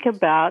think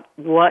about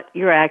what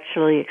you're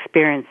actually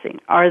experiencing.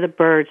 Are the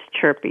birds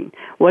chirping?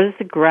 What does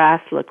the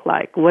grass look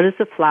like? What does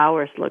the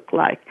flowers look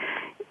like?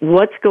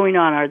 What's going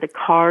on? Are the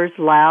cars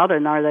loud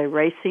and are they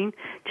racing?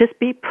 Just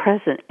be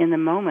present in the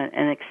moment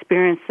and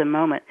experience the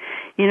moment.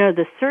 You know,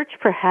 the search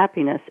for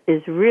happiness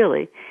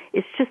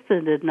it's just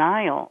the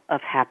denial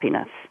of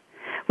happiness.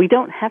 We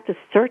don't have to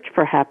search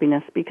for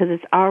happiness because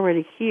it's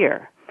already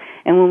here.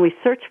 And when we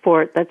search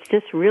for it, that's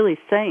just really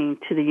saying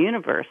to the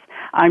universe,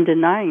 I'm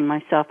denying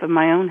myself of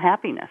my own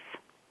happiness.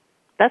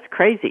 That's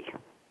crazy.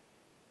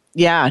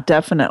 Yeah,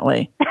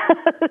 definitely.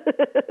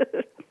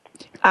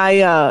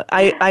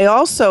 I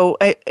also,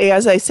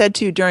 as I said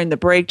to you during the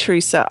break,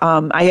 Teresa,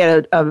 I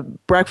had a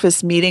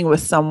breakfast meeting with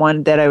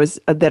someone that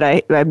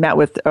I met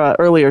with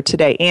earlier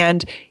today,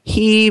 and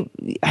he,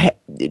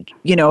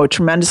 a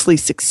tremendously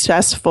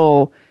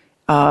successful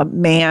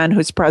man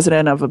who's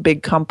president of a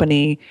big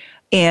company,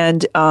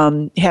 and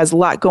has a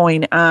lot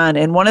going on.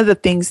 And one of the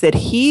things that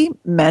he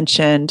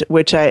mentioned,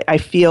 which I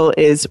feel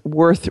is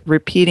worth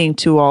repeating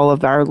to all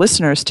of our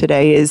listeners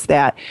today, is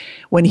that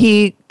when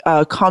he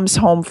comes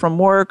home from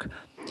work,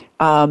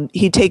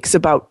 he takes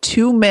about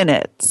 2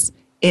 minutes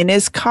in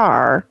his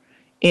car,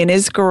 in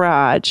his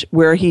garage,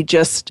 where he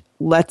just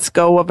lets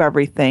go of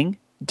everything,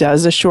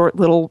 does a short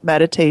little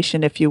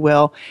meditation, if you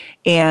will,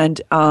 and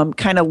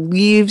kind of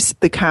leaves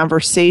the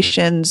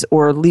conversations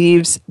or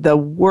leaves the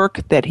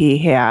work that he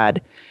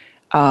had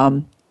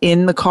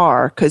in the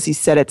car, because he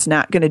said it's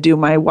not going to do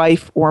my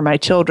wife or my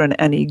children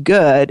any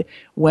good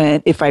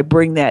if I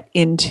bring that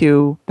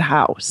into the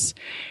house.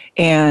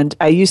 And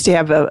I used to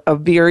have a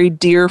very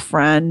dear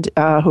friend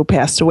who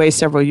passed away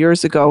several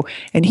years ago,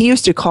 and he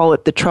used to call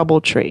it the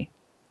trouble tree.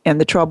 And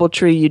the trouble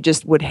tree, you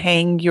just would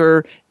hang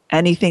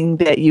anything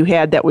that you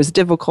had that was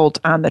difficult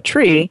on the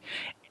tree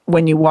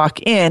when you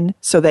walk in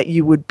so that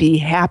you would be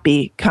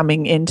happy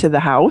coming into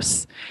the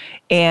house.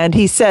 And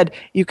he said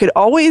you could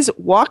always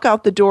walk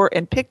out the door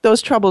and pick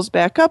those troubles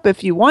back up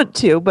if you want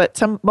to,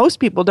 but most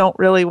people don't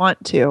really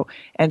want to.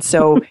 And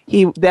so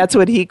that's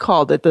what he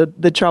called it,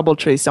 the trouble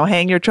tree. So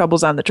hang your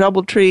troubles on the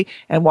trouble tree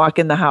and walk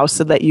in the house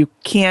so that you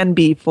can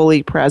be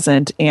fully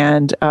present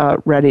and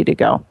ready to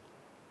go.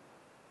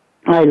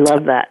 I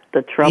love that,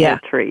 the trouble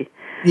tree.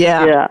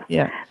 Yeah.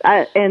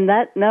 That's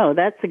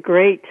a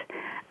great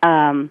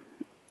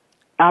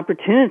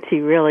opportunity,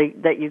 really,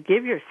 that you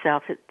give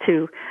yourself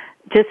to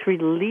just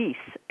release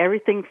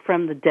everything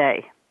from the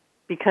day.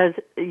 Because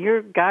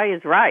your guy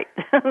is right.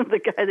 The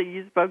guy that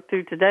you spoke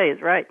to today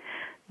is right.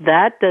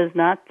 That does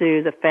not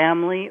do the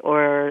family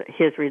or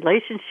his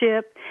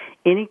relationship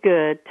any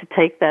good to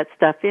take that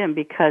stuff in,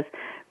 because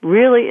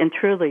really and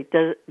truly,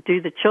 do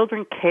the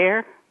children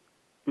care?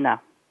 No.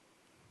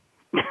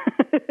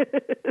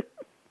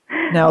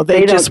 No,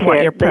 they just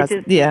want your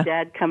presence. They just see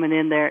Dad coming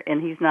in there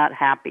and he's not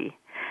happy.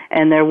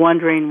 And they're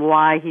wondering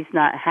why he's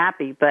not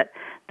happy, but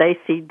they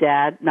see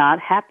Dad not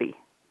happy.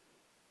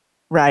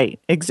 Right,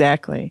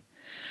 exactly.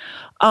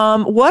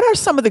 What are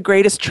some of the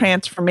greatest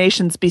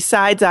transformations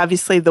besides,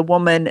 obviously, the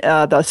woman,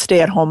 the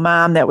stay-at-home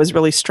mom that was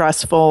really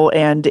stressful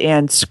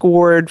and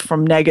scored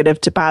from negative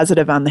to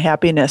positive on the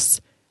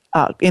happiness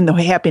in the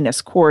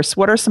happiness course?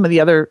 What are some of the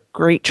other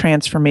great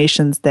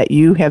transformations that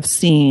you have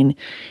seen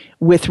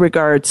with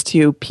regards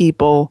to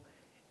people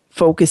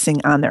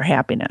focusing on their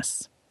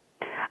happiness?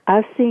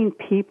 I've seen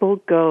people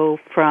go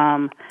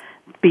from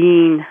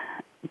being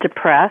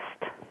depressed,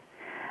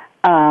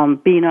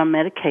 being on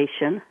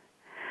medication,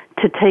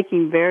 to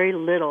taking very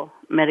little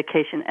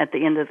medication at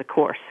the end of the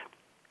course.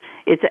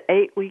 It's an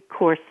 8-week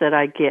course that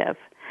I give.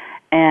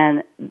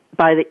 And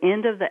by the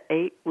end of the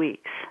 8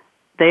 weeks,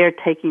 they are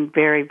taking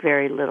very,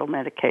 very little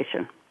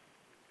medication.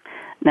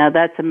 Now,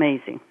 that's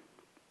amazing.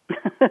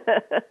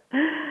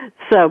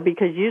 So,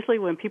 because usually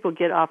when people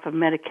get off of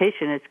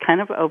medication, it's kind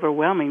of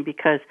overwhelming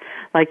because,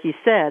 like you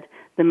said,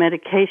 the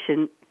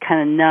medication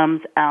kind of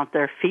numbs out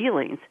their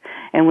feelings.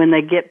 And when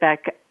they get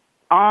back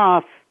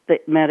off the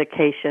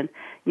medication,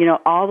 you know,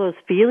 all those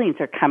feelings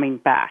are coming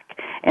back.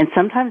 And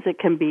sometimes it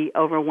can be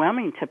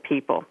overwhelming to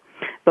people.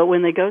 But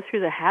when they go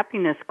through the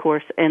happiness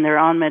course and they're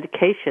on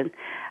medication,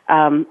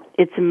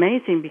 it's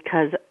amazing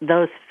because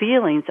those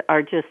feelings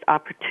are just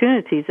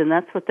opportunities, and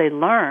that's what they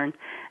learn,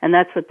 and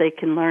that's what they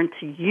can learn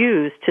to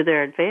use to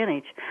their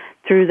advantage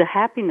through the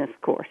happiness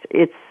course.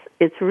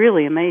 It's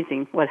really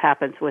amazing what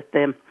happens with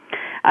them.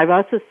 I've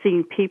also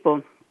seen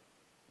people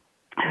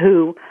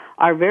who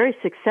are very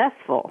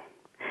successful,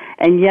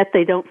 and yet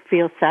they don't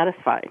feel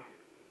satisfied.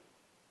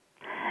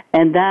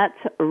 And that's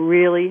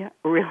really,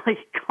 really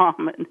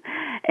common.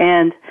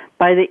 And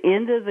by the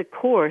end of the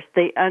course,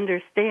 they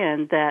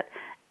understand that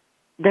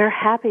their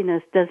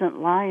happiness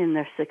doesn't lie in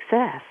their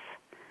success.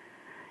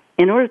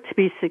 In order to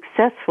be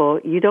successful,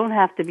 you don't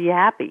have to be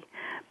happy.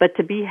 But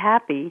to be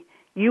happy,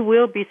 you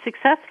will be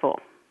successful.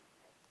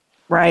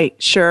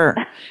 Right, sure.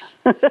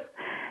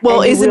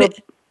 Well, isn't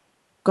it?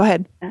 Go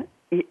ahead.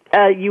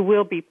 You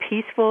will be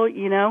peaceful,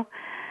 you know.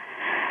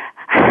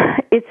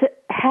 It's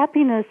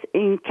happiness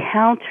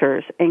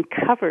encounters and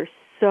covers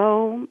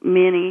so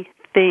many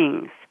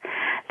things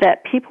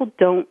that people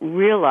don't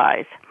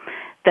realize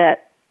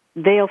that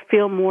they'll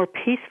feel more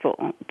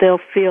peaceful. They'll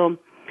feel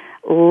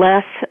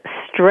less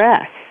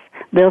stress.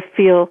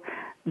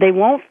 They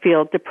won't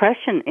feel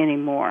depression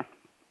anymore.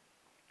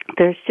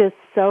 There's just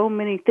so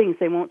many things.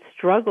 They won't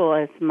struggle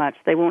as much.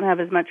 They won't have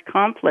as much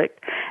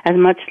conflict, as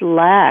much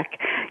lack.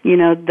 You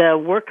know, the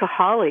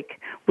workaholic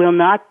will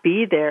not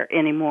be there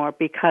anymore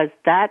because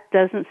that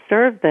doesn't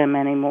serve them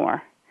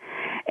anymore.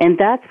 And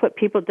that's what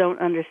people don't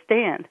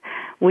understand.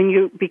 When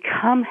you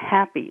become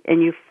happy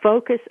and you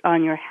focus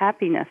on your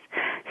happiness,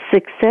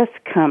 success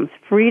comes,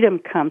 freedom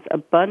comes,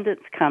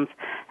 abundance comes,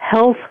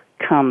 health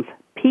comes,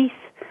 peace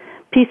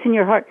in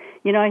your heart.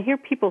 You know, I hear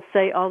people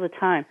say all the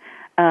time,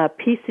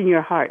 peace in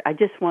your heart. I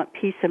just want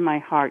peace in my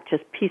heart,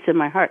 just peace in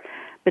my heart.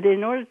 But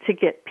in order to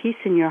get peace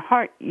in your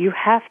heart, you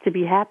have to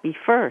be happy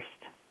first.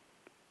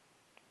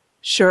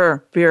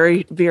 Sure.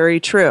 Very, very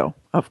true.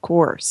 Of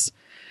course.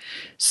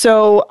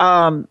 So,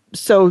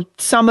 so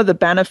some of the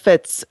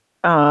benefits,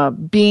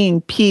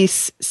 being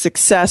peace,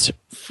 success,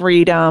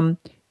 freedom,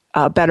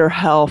 better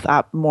health,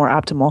 more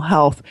optimal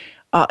health,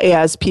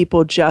 as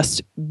people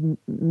just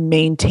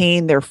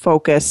maintain their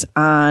focus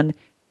on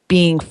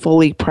being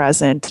fully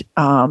present,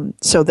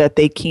 so that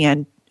they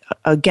can,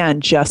 again,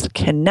 just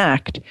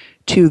connect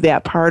to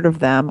that part of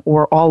them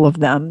or all of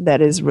them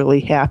that is really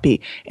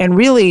happy. And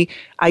really,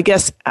 I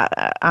guess,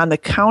 on the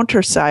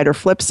counter side or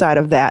flip side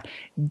of that,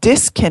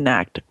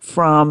 disconnect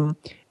from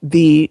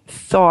the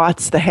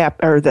thoughts,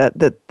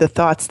 the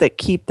thoughts that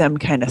keep them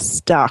kind of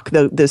stuck,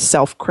 the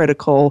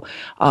self-critical,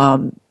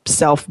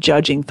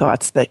 self-judging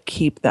thoughts that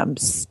keep them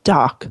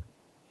stuck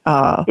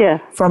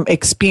from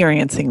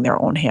experiencing their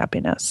own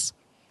happiness.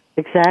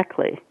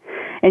 Exactly.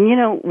 And, you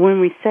know, when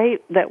we say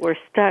that we're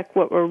stuck,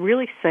 what we're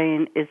really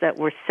saying is that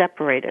we're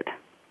separated,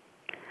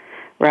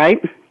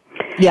 right?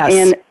 Yes.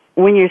 And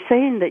when you're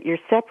saying that you're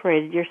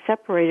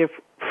separated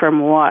from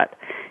what?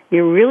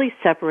 You're really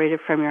separated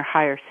from your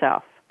higher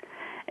self.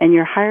 And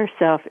your higher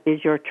self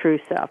is your true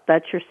self.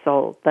 That's your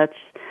soul. That's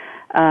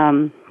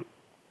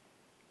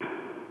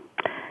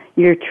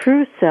your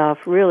true self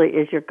really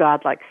is your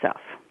godlike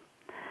self.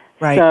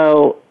 Right.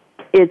 So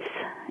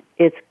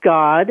it's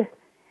God,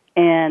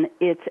 and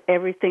it's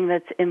everything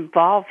that's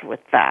involved with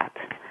that.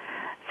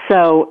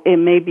 So it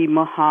may be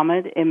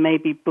Muhammad, it may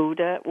be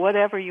Buddha,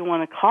 whatever you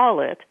want to call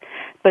it,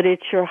 but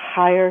it's your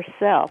higher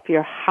self,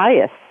 your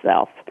highest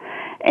self.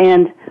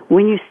 And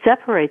when you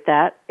separate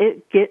that,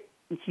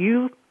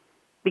 you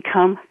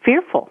become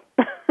fearful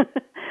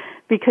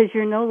because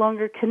you're no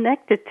longer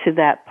connected to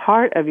that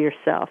part of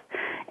yourself,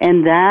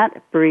 and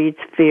that breeds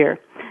fear.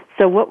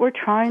 So what we're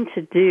trying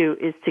to do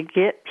is to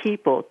get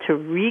people to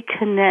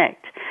reconnect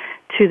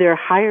to their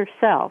higher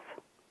self,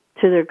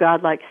 to their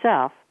godlike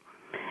self,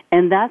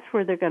 and that's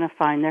where they're going to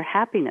find their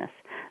happiness.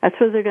 That's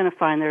where they're going to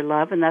find their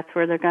love, and that's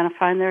where they're going to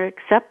find their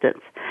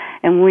acceptance.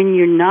 And when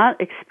you're not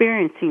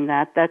experiencing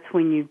that, that's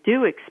when you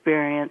do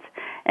experience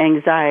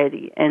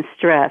anxiety and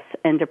stress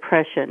and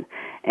depression,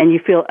 and you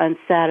feel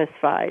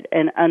unsatisfied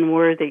and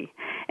unworthy,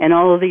 and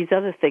all of these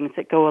other things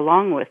that go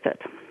along with it.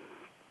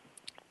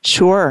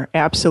 Sure,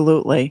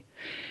 absolutely.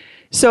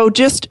 So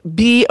just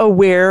be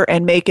aware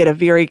and make it a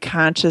very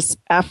conscious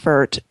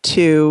effort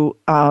to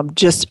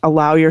just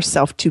allow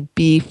yourself to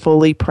be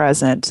fully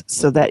present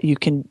so that you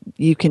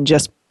can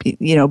just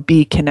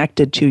be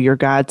connected to your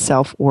God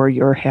self or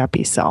your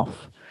happy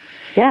self.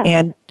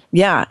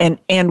 Yeah.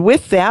 And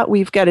with that,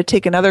 we've got to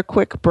take another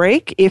quick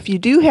break. If you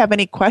do have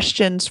any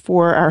questions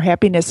for our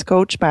happiness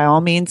coach, by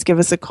all means, give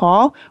us a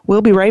call.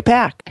 We'll be right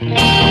back.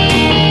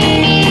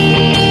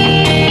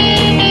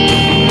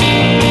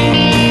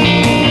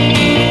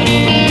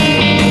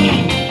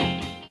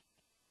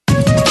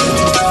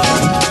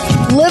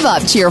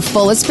 up to your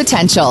fullest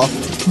potential.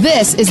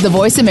 This is the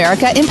Voice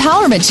America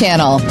Empowerment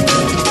Channel.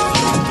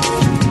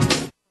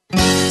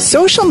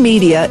 Social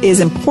media is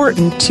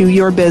important to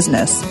your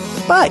business,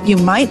 but you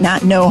might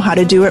not know how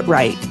to do it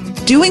right.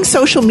 Doing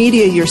social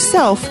media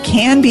yourself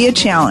can be a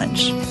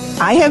challenge.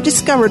 I have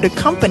discovered a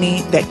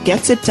company that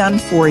gets it done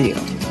for you.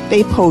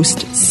 They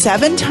post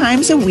 7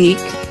 times a week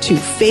to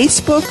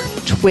Facebook,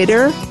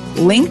 Twitter,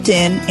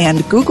 LinkedIn,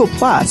 and Google+,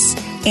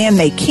 and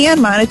they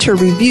can monitor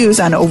reviews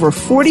on over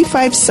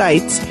 45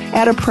 sites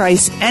at a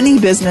price any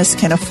business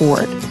can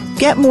afford.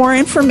 Get more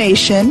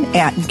information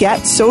at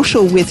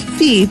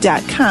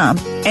getsocialwithfee.com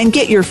and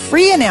get your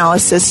free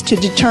analysis to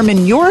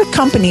determine your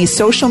company's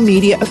social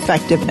media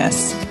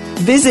effectiveness.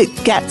 Visit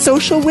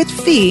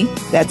getsocialwithfee,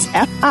 that's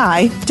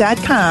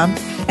FI.com,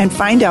 and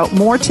find out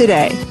more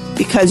today,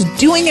 because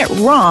doing it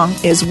wrong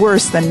is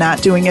worse than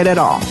not doing it at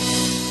all.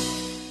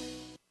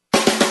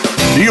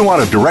 Do you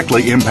want to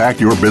directly impact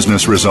your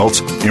business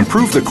results,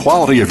 improve the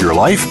quality of your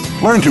life,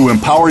 learn to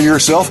empower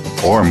yourself,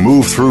 or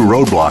move through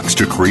roadblocks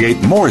to create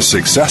more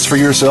success for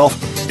yourself?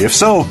 If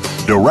so,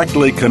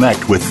 directly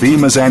connect with Fee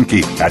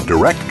Mazanke at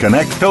Direct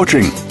Connect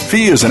Coaching.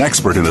 Fee is an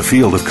expert in the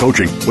field of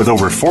coaching with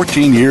over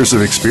 14 years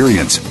of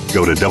experience.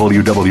 Go to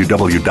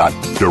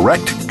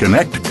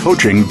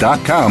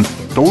www.directconnectcoaching.com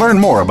to learn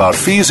more about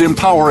Fee's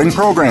empowering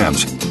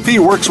programs. Fee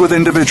works with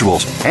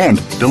individuals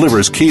and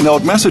delivers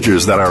keynote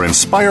messages that are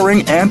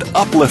inspiring and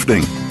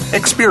uplifting.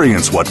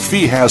 Experience what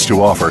Fee has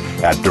to offer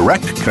at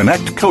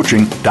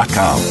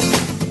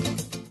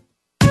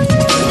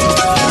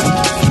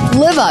directconnectcoaching.com.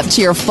 Live up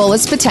to your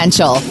fullest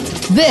potential.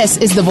 This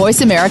is the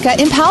Voice America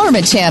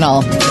Empowerment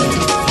Channel.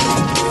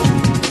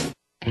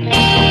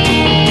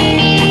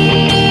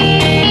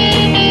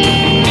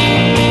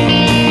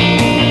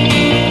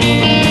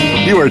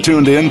 You are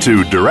tuned in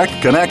to Direct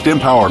Connect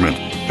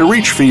Empowerment. To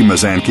reach Fee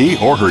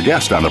Mazanke or her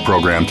guest on the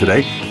program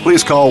today,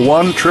 please call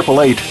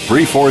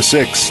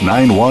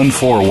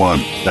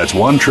 1-888-346-9141. That's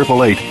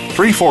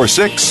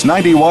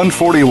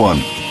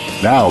 1-888-346-9141.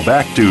 Now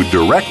back to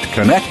Direct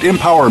Connect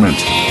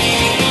Empowerment.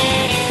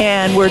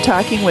 And we're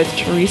talking with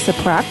Teresa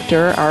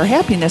Proctor, our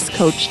happiness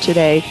coach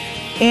today.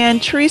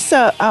 And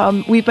Teresa,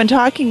 we've been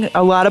talking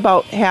a lot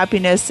about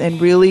happiness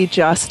and really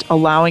just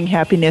allowing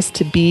happiness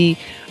to be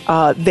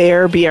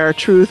there, be our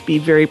truth, be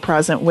very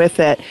present with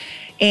it.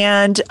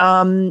 And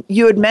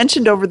you had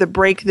mentioned over the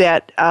break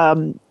that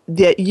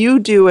that you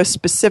do a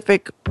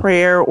specific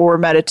prayer or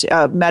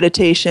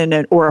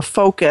meditation or a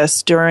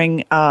focus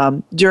during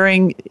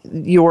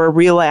your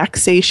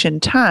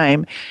relaxation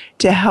time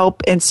to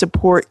help and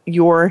support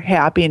your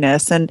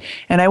happiness. And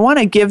I want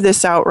to give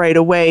this out right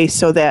away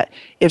so that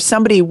if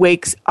somebody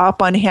wakes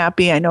up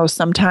unhappy, I know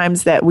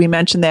sometimes that we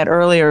mentioned that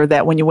earlier,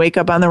 that when you wake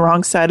up on the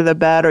wrong side of the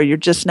bed or you're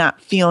just not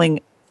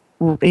feeling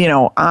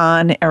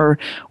on or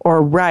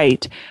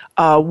right,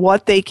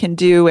 what they can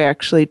do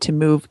actually to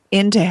move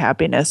into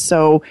happiness.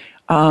 So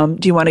do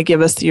you want to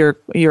give us your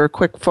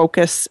quick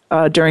focus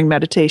during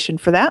meditation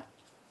for that?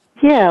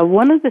 Yeah,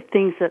 one of the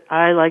things that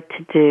I like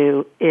to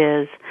do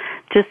is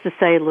just to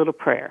say a little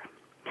prayer.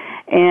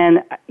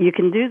 And you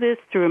can do this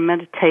through a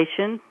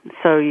meditation,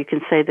 so you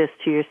can say this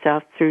to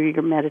yourself through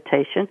your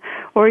meditation,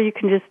 or you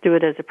can just do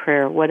it as a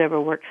prayer,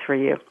 whatever works for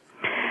you.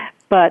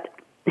 But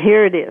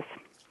here it is.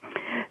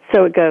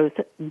 So it goes,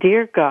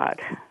 Dear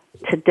God,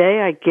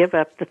 today I give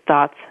up the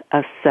thoughts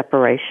of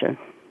separation.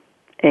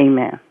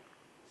 Amen.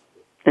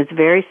 It's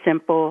very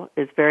simple.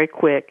 It's very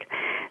quick.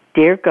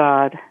 Dear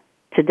God,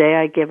 today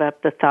I give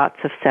up the thoughts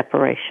of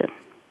separation.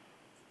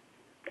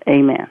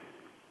 Amen.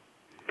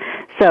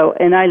 So,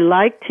 and I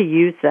like to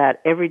use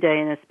that every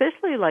day, and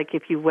especially like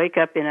if you wake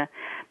up in a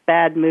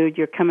bad mood,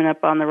 you're coming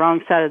up on the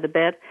wrong side of the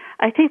bed.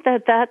 I think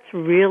that that's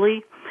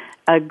really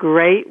a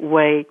great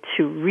way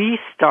to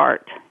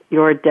restart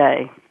your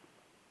day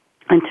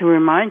and to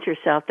remind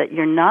yourself that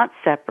you're not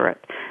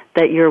separate,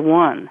 that you're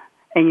one,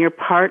 and you're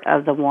part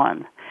of the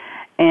one.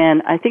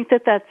 And I think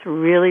that that's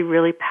really,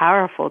 really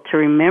powerful to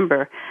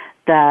remember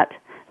that,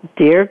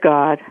 dear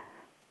God,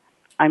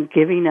 I'm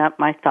giving up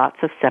my thoughts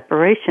of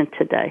separation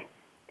today.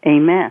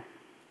 Amen.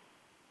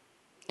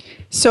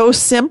 So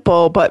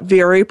simple, but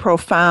very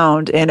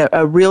profound, and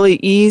a really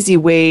easy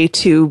way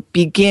to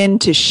begin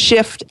to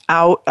shift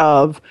out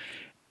of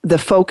the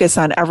focus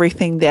on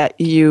everything that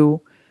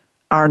you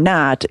are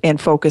not and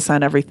focus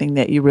on everything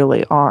that you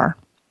really are.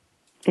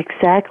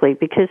 Exactly,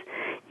 because,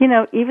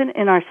 even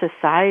in our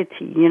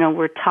society,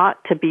 we're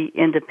taught to be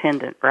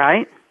independent,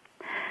 right?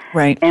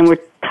 Right. And we're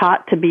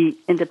taught to be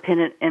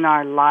independent in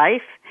our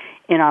life,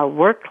 in our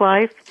work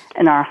life,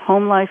 in our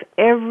home life.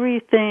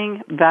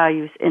 Everything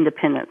values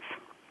independence.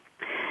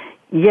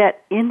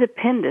 Yet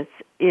independence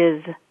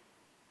is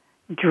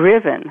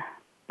driven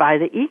by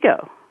the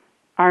ego.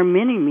 Our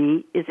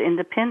mini-me is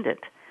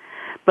independent.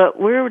 But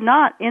we're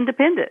not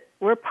independent.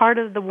 We're part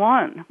of the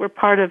one. We're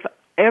part of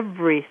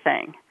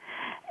everything.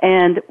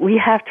 And we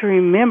have to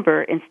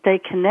remember and stay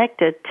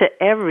connected to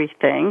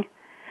everything,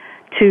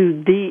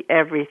 to the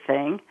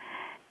everything,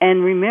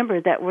 and remember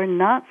that we're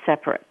not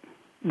separate.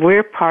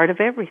 We're part of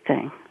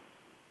everything.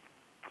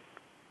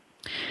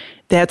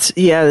 That's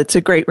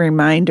a great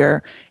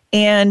reminder.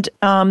 And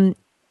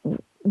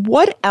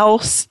what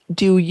else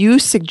do you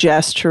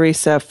suggest,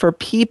 Teresa, for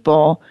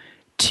people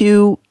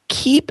to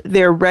keep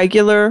their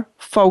regular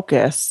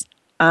focus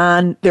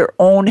on their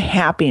own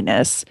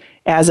happiness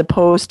as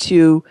opposed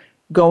to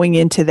going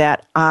into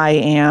that I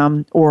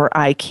am or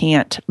I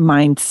can't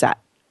mindset?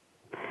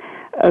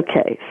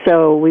 Okay,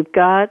 so we've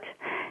got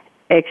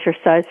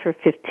exercise for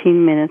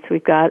 15 minutes.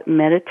 We've got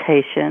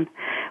meditation.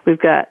 We've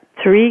got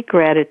 3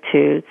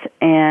 gratitudes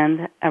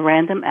and a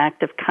random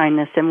act of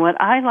kindness. And what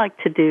I like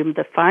to do,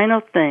 the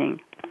final thing,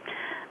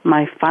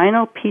 my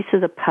final piece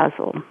of the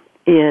puzzle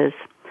is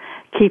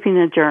keeping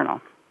a journal.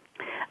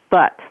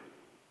 But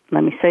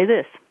let me say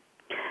this.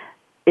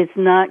 It's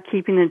not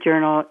keeping a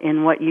journal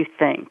in what you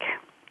think.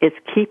 It's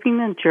keeping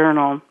a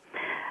journal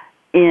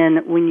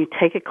in when you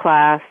take a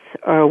class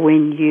or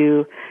when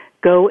you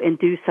go and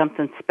do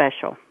something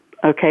special.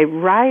 Okay,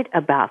 write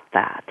about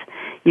that.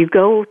 You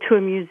go to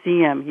a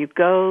museum, you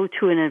go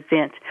to an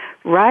event,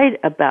 write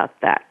about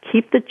that.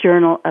 Keep the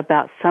journal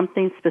about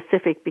something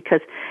specific,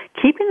 because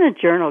keeping the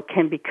journal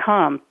can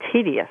become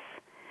tedious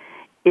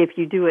if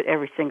you do it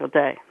every single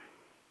day.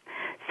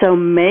 So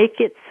make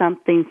it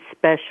something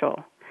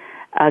special,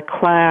 a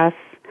class,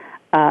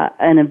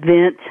 an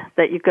event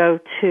that you go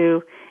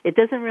to. It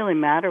doesn't really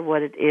matter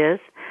what it is,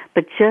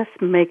 but just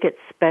make it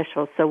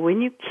special. So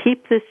when you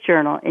keep this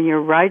journal and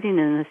you're writing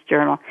in this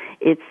journal,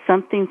 it's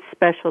something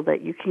special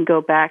that you can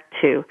go back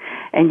to,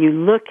 and you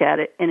look at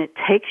it, and it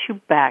takes you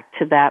back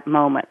to that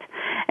moment.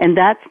 And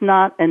that's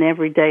not an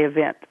everyday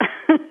event.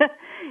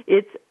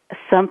 It's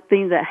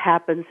something that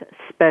happens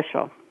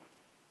special.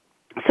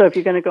 So if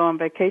you're going to go on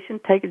vacation,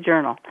 take a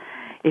journal.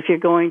 If you're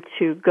going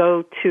to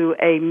go to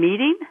a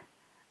meeting,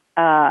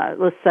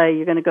 let's say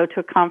you're going to go to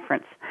a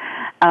conference,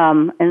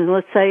 and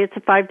let's say it's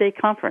a 5-day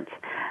conference,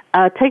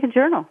 take a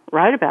journal,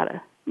 write about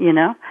it,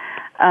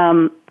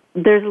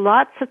 There's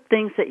lots of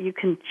things that you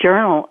can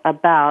journal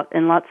about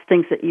and lots of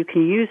things that you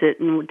can use it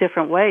in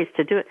different ways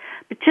to do it.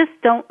 But just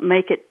don't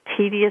make it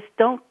tedious.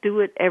 Don't do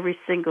it every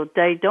single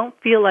day. Don't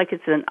feel like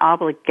it's an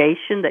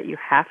obligation that you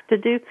have to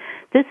do.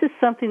 This is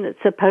something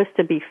that's supposed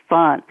to be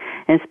fun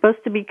and it's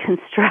supposed to be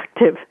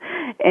constructive.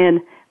 And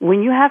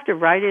when you have to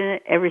write in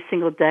it every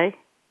single day,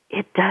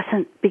 it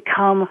doesn't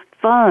become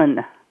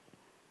fun.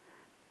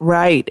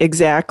 Right,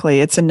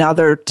 exactly. It's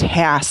another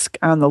task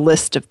on the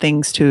list of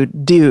things to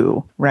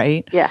do,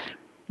 right? Yeah.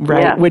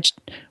 Right, Yeah.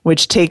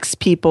 which takes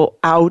people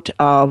out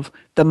of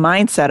the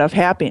mindset of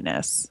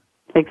happiness.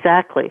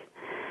 Exactly.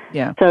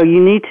 Yeah. So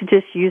you need to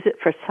just use it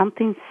for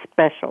something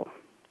special.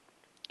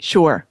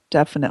 Sure,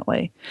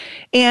 definitely.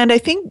 And I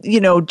think,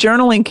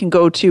 journaling can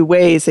go 2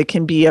 ways. It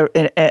can be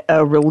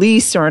a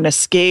release or an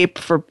escape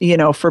for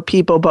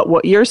people. But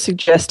what you're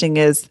suggesting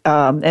is,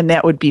 and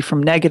that would be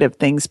from negative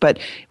things, but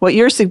what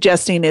you're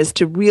suggesting is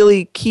to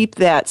really keep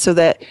that so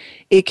that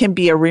it can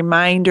be a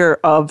reminder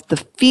of the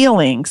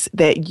feelings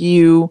that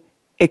you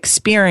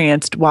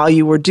experienced while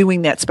you were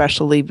doing that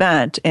special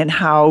event and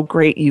how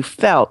great you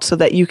felt, so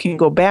that you can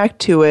go back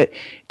to it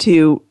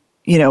to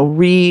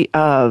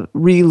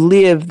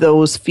relive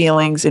those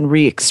feelings and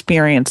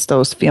re-experience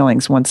those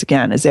feelings once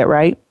again. Is that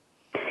right?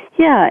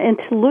 Yeah, and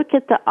to look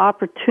at the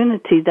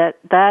opportunity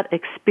that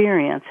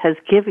experience has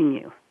given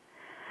you.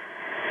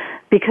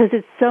 Because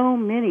it's so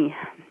many.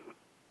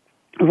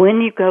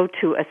 When you go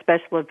to a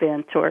special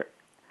event or,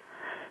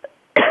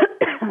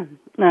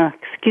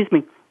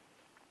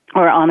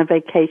 or on a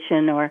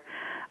vacation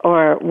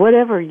or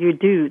whatever you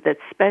do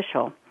that's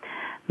special,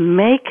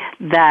 make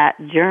that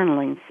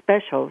journaling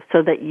special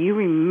so that you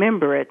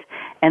remember it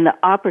and the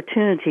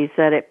opportunities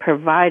that it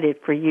provided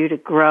for you to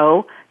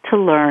grow, to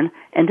learn,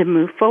 and to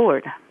move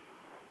forward.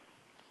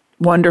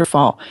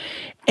 Wonderful.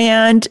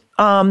 And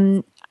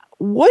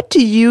what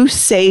do you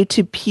say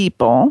to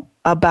people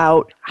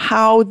about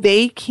how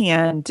they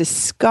can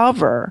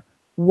discover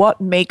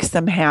what makes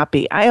them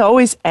happy? I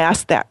always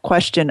ask that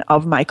question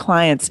of my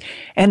clients.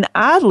 And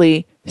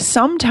oddly,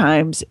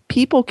 sometimes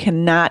people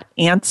cannot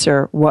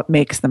answer what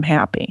makes them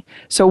happy.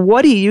 So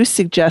what do you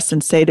suggest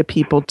and say to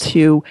people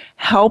to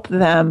help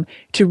them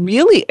to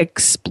really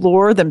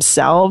explore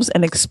themselves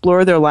and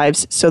explore their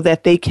lives so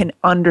that they can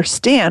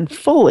understand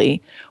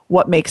fully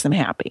what makes them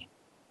happy?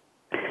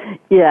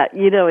 Yeah,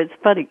 it's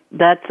funny.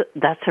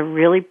 That's a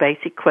really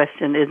basic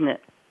question, isn't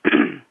it?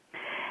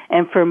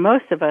 And for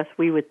most of us,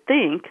 we would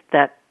think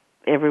that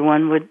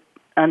everyone would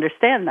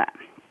understand that.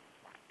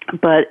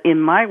 But in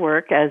my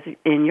work, as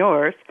in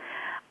yours,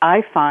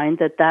 I find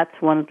that that's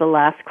one of the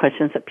last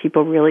questions that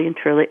people really and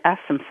truly ask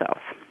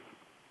themselves.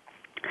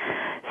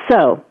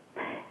 So,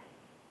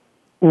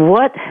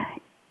 what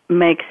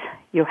makes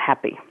you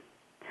happy?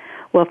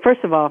 Well,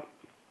 first of all,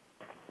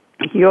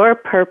 your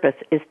purpose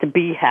is to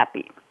be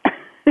happy.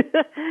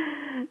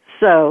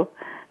 So,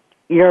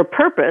 your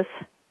purpose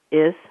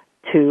is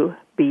to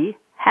be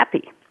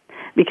happy,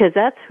 because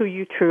that's who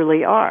you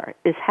truly are,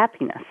 is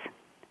happiness.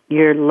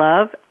 Your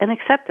love and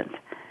acceptance,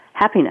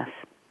 happiness.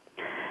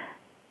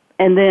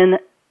 And then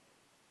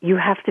you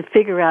have to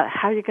figure out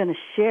how you're going to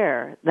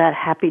share that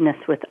happiness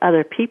with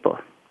other people.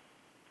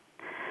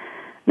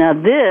 Now,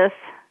 this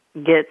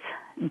gets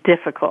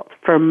difficult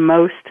for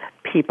most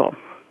people.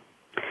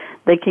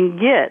 They can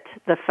get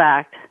the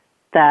fact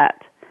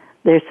that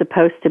they're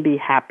supposed to be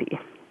happy.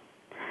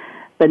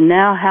 But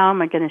now how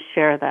am I going to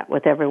share that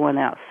with everyone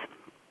else?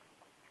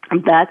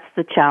 That's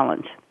the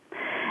challenge.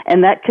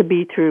 And that could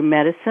be through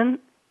medicine.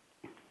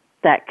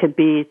 That could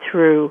be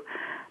through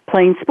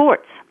playing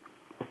sports.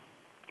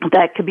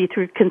 That could be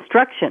through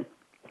construction.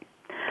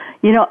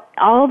 You know,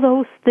 all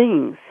those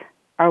things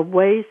are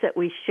ways that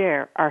we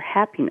share our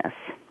happiness.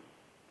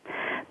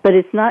 But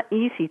it's not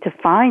easy to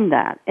find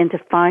that and to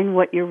find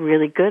what you're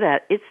really good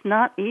at. It's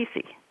not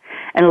easy.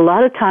 And a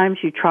lot of times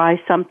you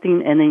try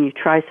something and then you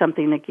try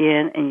something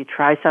again and you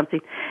try something.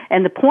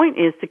 And the point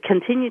is to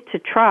continue to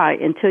try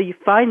until you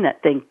find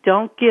that thing.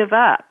 Don't give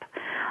up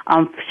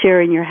on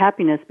sharing your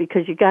happiness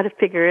because you got to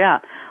figure it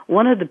out.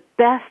 One of the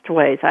best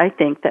ways I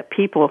think that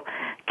people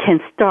can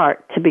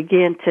start to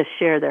begin to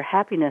share their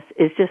happiness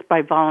is just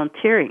by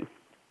volunteering.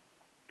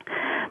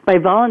 By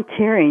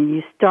volunteering,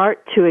 you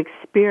start to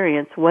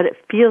experience what it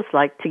feels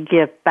like to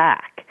give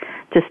back,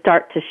 to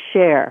start to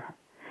share.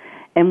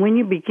 And when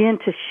you begin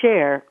to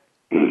share,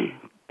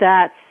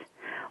 that's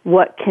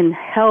what can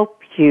help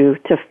you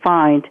to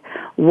find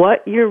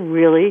what you're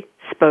really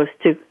supposed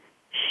to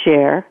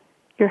share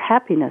your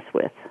happiness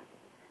with,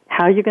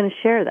 how you're going to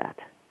share that.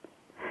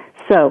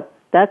 So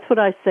that's what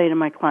I say to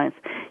my clients.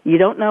 You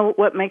don't know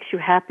what makes you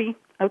happy?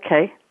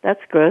 Okay,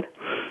 that's good.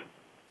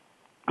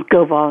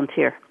 Go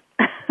volunteer.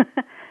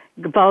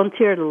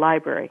 Volunteer at a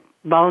library.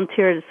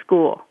 Volunteer at a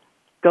school.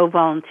 Go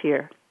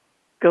volunteer.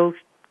 Go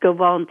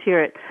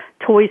volunteer at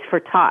Toys for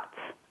Tots.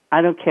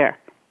 I don't care.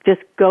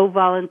 Just go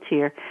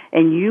volunteer,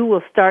 and you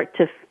will start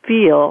to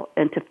feel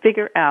and to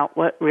figure out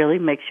what really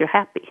makes you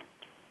happy.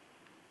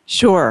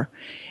 Sure.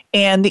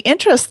 And the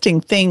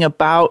interesting thing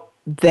about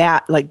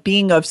that, like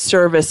being of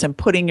service and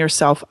putting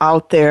yourself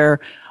out there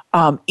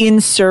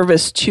in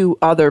service to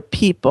other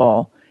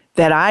people,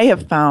 that I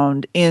have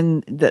found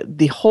in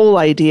the whole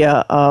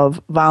idea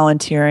of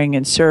volunteering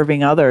and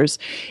serving others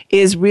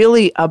is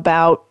really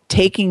about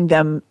taking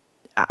them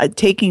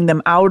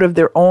out of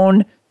their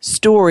own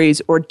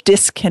stories or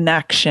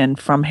disconnection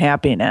from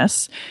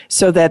happiness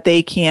so that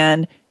they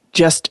can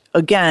just,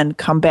 again,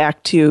 come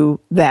back to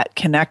that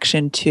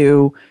connection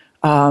to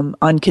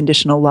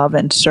unconditional love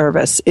and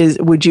service.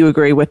 Would you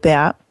agree with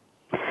that?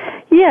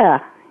 Yeah,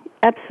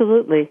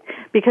 absolutely.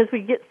 Because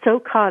we get so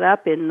caught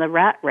up in the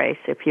rat race,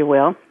 if you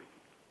will,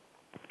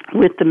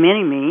 with the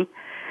mini-me,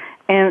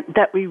 and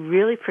that we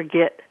really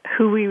forget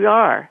who we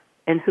are.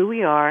 And who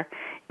we are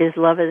is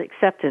love and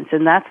acceptance,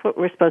 and that's what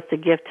we're supposed to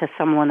give to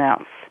someone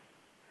else.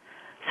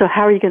 So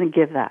how are you going to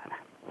give that?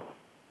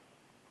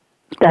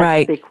 That's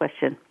right. the big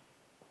question.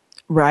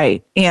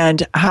 Right.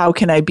 And how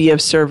can I be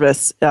of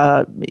service,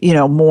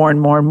 more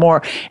and more and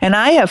more? And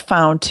I have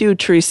found too,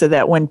 Teresa,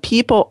 that when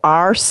people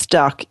are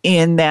stuck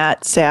in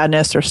that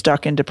sadness or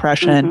stuck in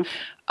depression,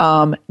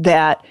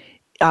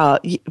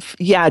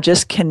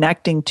 just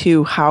connecting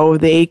to how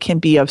they can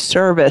be of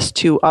service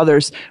to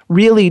others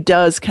really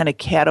does kind of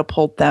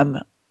catapult them,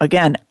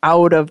 again,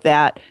 out of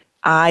that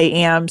I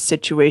am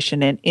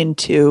situation and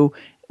into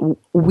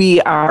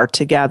we are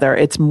together.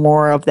 It's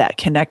more of that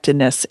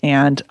connectedness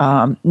and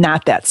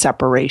not that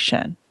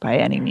separation by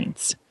any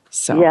means.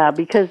 So yeah,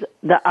 because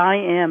the I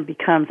am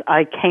becomes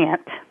I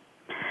can't.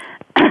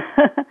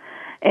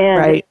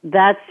 And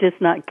that's just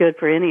not good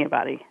for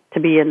anybody to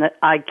be in the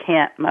I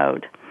can't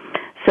mode.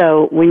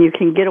 So when you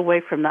can get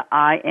away from the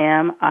I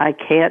am, I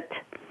can't,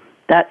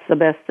 that's the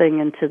best thing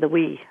into the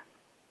we.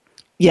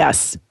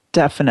 Yes,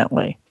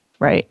 definitely.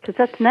 Right. Because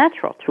that's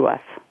natural to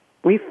us.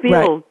 We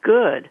feel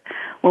good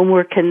when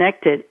we're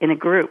connected in a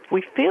group.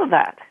 We feel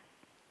that.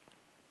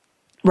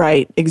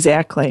 Right,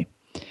 exactly.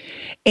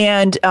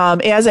 And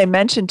as I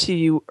mentioned to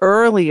you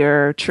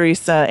earlier,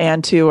 Teresa,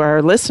 and to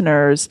our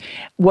listeners,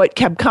 what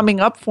kept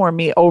coming up for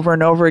me over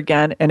and over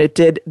again, and it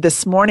did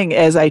this morning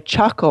as I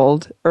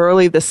chuckled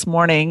early this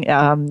morning.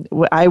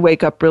 I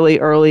wake up really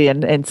early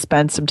and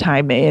spend some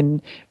time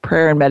in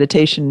prayer and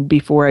meditation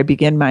before I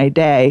begin my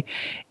day.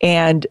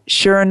 And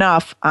sure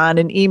enough, on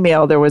an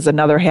email, there was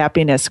another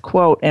happiness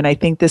quote. And I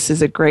think this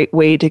is a great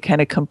way to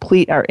kind of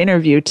complete our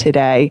interview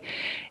today.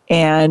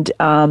 And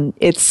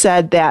it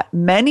said that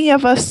many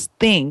of us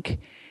think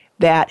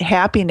that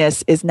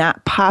happiness is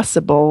not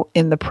possible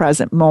in the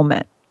present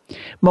moment.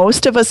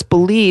 Most of us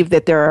believe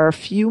that there are a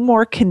few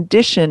more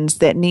conditions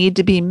that need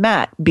to be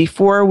met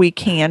before we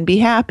can be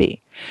happy.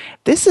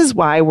 This is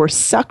why we're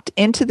sucked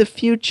into the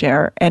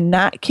future and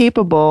not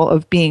capable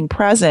of being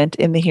present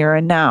in the here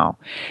and now.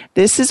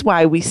 This is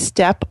why we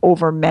step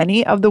over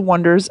many of the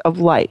wonders of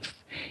life.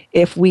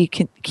 If we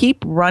can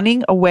keep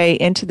running away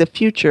into the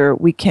future,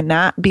 we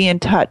cannot be in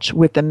touch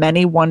with the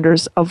many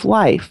wonders of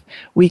life.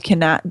 We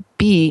cannot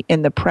be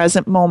in the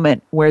present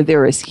moment where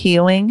there is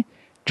healing,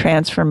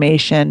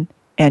 transformation,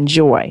 and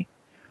joy.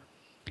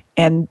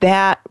 And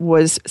that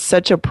was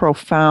such a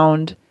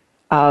profound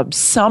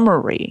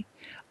summary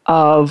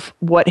of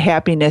what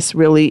happiness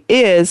really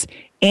is.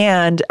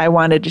 And I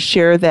wanted to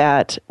share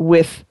that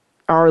with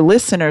our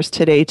listeners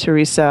today,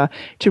 Teresa,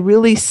 to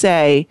really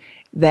say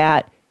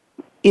that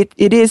it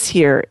is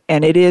here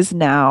and it is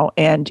now,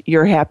 and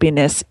your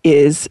happiness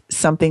is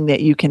something that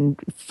you can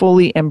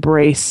fully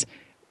embrace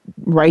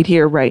right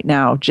here, right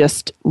now.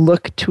 Just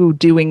look to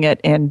doing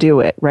it and do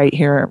it right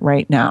here,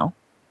 right now.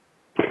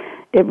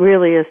 It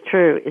really is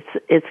true.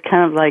 It's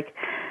kind of like,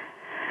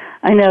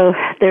 I know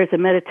there's a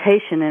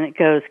meditation and it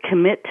goes,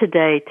 commit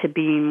today to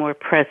being more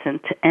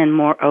present and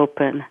more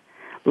open.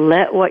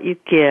 Let what you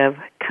give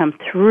come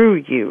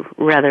through you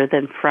rather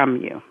than from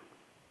you.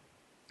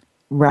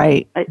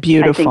 Right.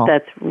 Beautiful. I think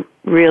that's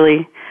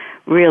really,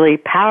 really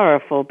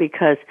powerful,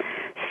 because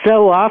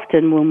so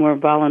often when we're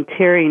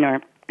volunteering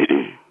or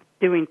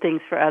doing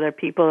things for other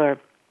people, or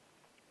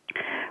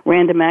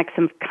random acts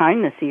of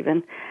kindness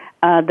even,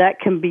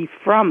 that can be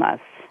from us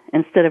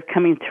instead of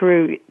coming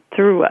through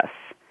us.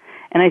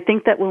 And I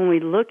think that when we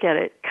look at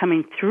it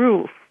coming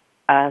through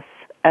us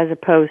as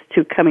opposed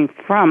to coming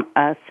from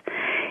us,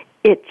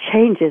 it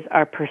changes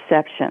our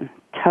perception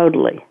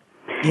totally.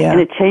 Yeah.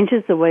 And it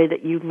changes the way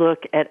that you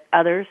look at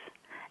others,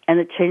 and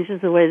it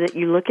changes the way that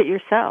you look at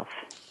yourself.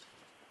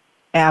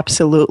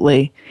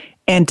 Absolutely.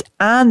 And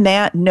on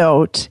that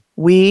note,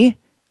 we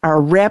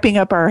are wrapping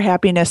up our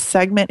happiness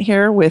segment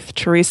here with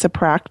Teresa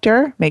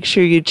Proctor. Make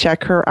sure you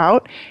check her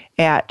out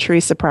at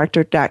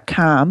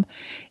teresaproctor.com.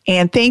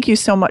 And thank you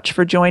so much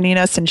for joining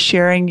us and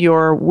sharing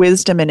your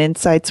wisdom and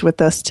insights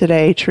with us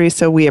today.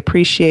 Teresa, we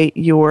appreciate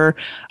your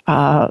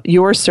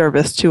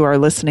service to our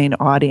listening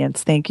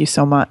audience. Thank you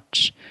so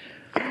much.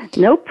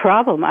 No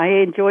problem. I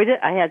enjoyed it.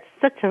 I had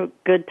such a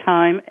good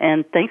time,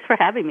 and thanks for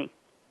having me.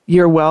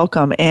 You're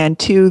welcome. And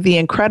to the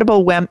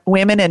incredible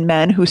women and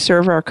men who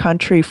serve our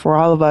country, for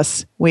all of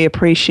us, we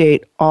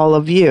appreciate all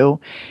of you.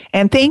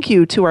 And thank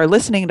you to our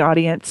listening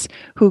audience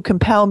who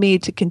compel me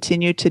to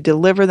continue to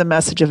deliver the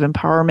message of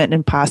empowerment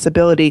and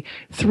possibility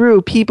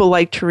through people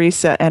like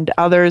Teresa and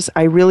others.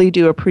 I really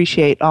do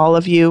appreciate all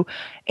of you,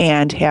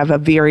 and have a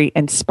very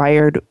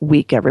inspired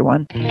week,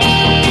 everyone.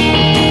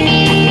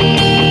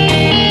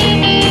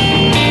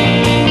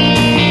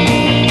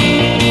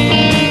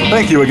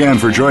 Thank you again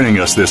for joining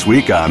us this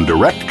week on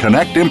Direct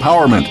Connect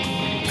Empowerment.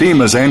 Fee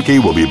Mazanke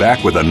will be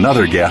back with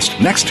another guest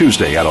next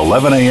Tuesday at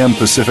 11 a.m.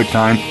 Pacific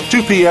Time,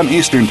 2 p.m.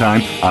 Eastern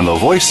Time on the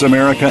Voice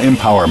America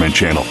Empowerment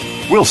Channel.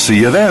 We'll see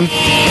you then.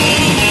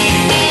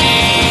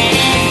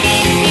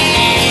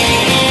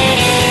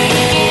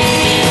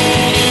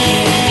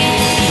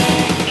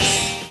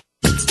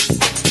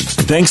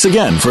 Thanks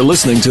again for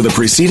listening to the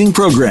preceding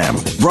program,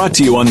 brought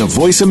to you on the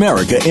Voice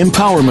America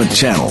Empowerment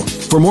Channel.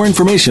 For more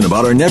information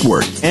about our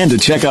network and to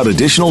check out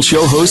additional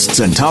show hosts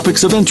and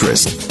topics of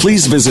interest,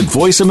 please visit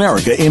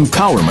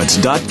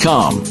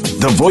voiceamericaempowerment.com.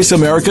 The Voice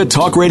America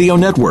Talk Radio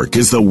Network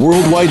is the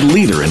worldwide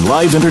leader in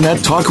live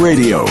Internet talk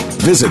radio.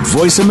 Visit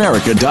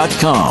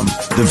voiceamerica.com.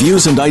 The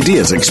views and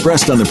ideas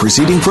expressed on the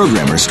preceding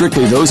program are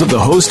strictly those of the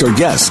host or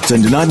guests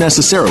and do not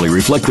necessarily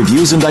reflect the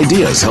views and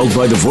ideas held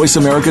by the Voice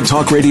America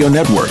Talk Radio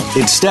Network,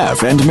 its staff,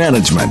 and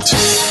management.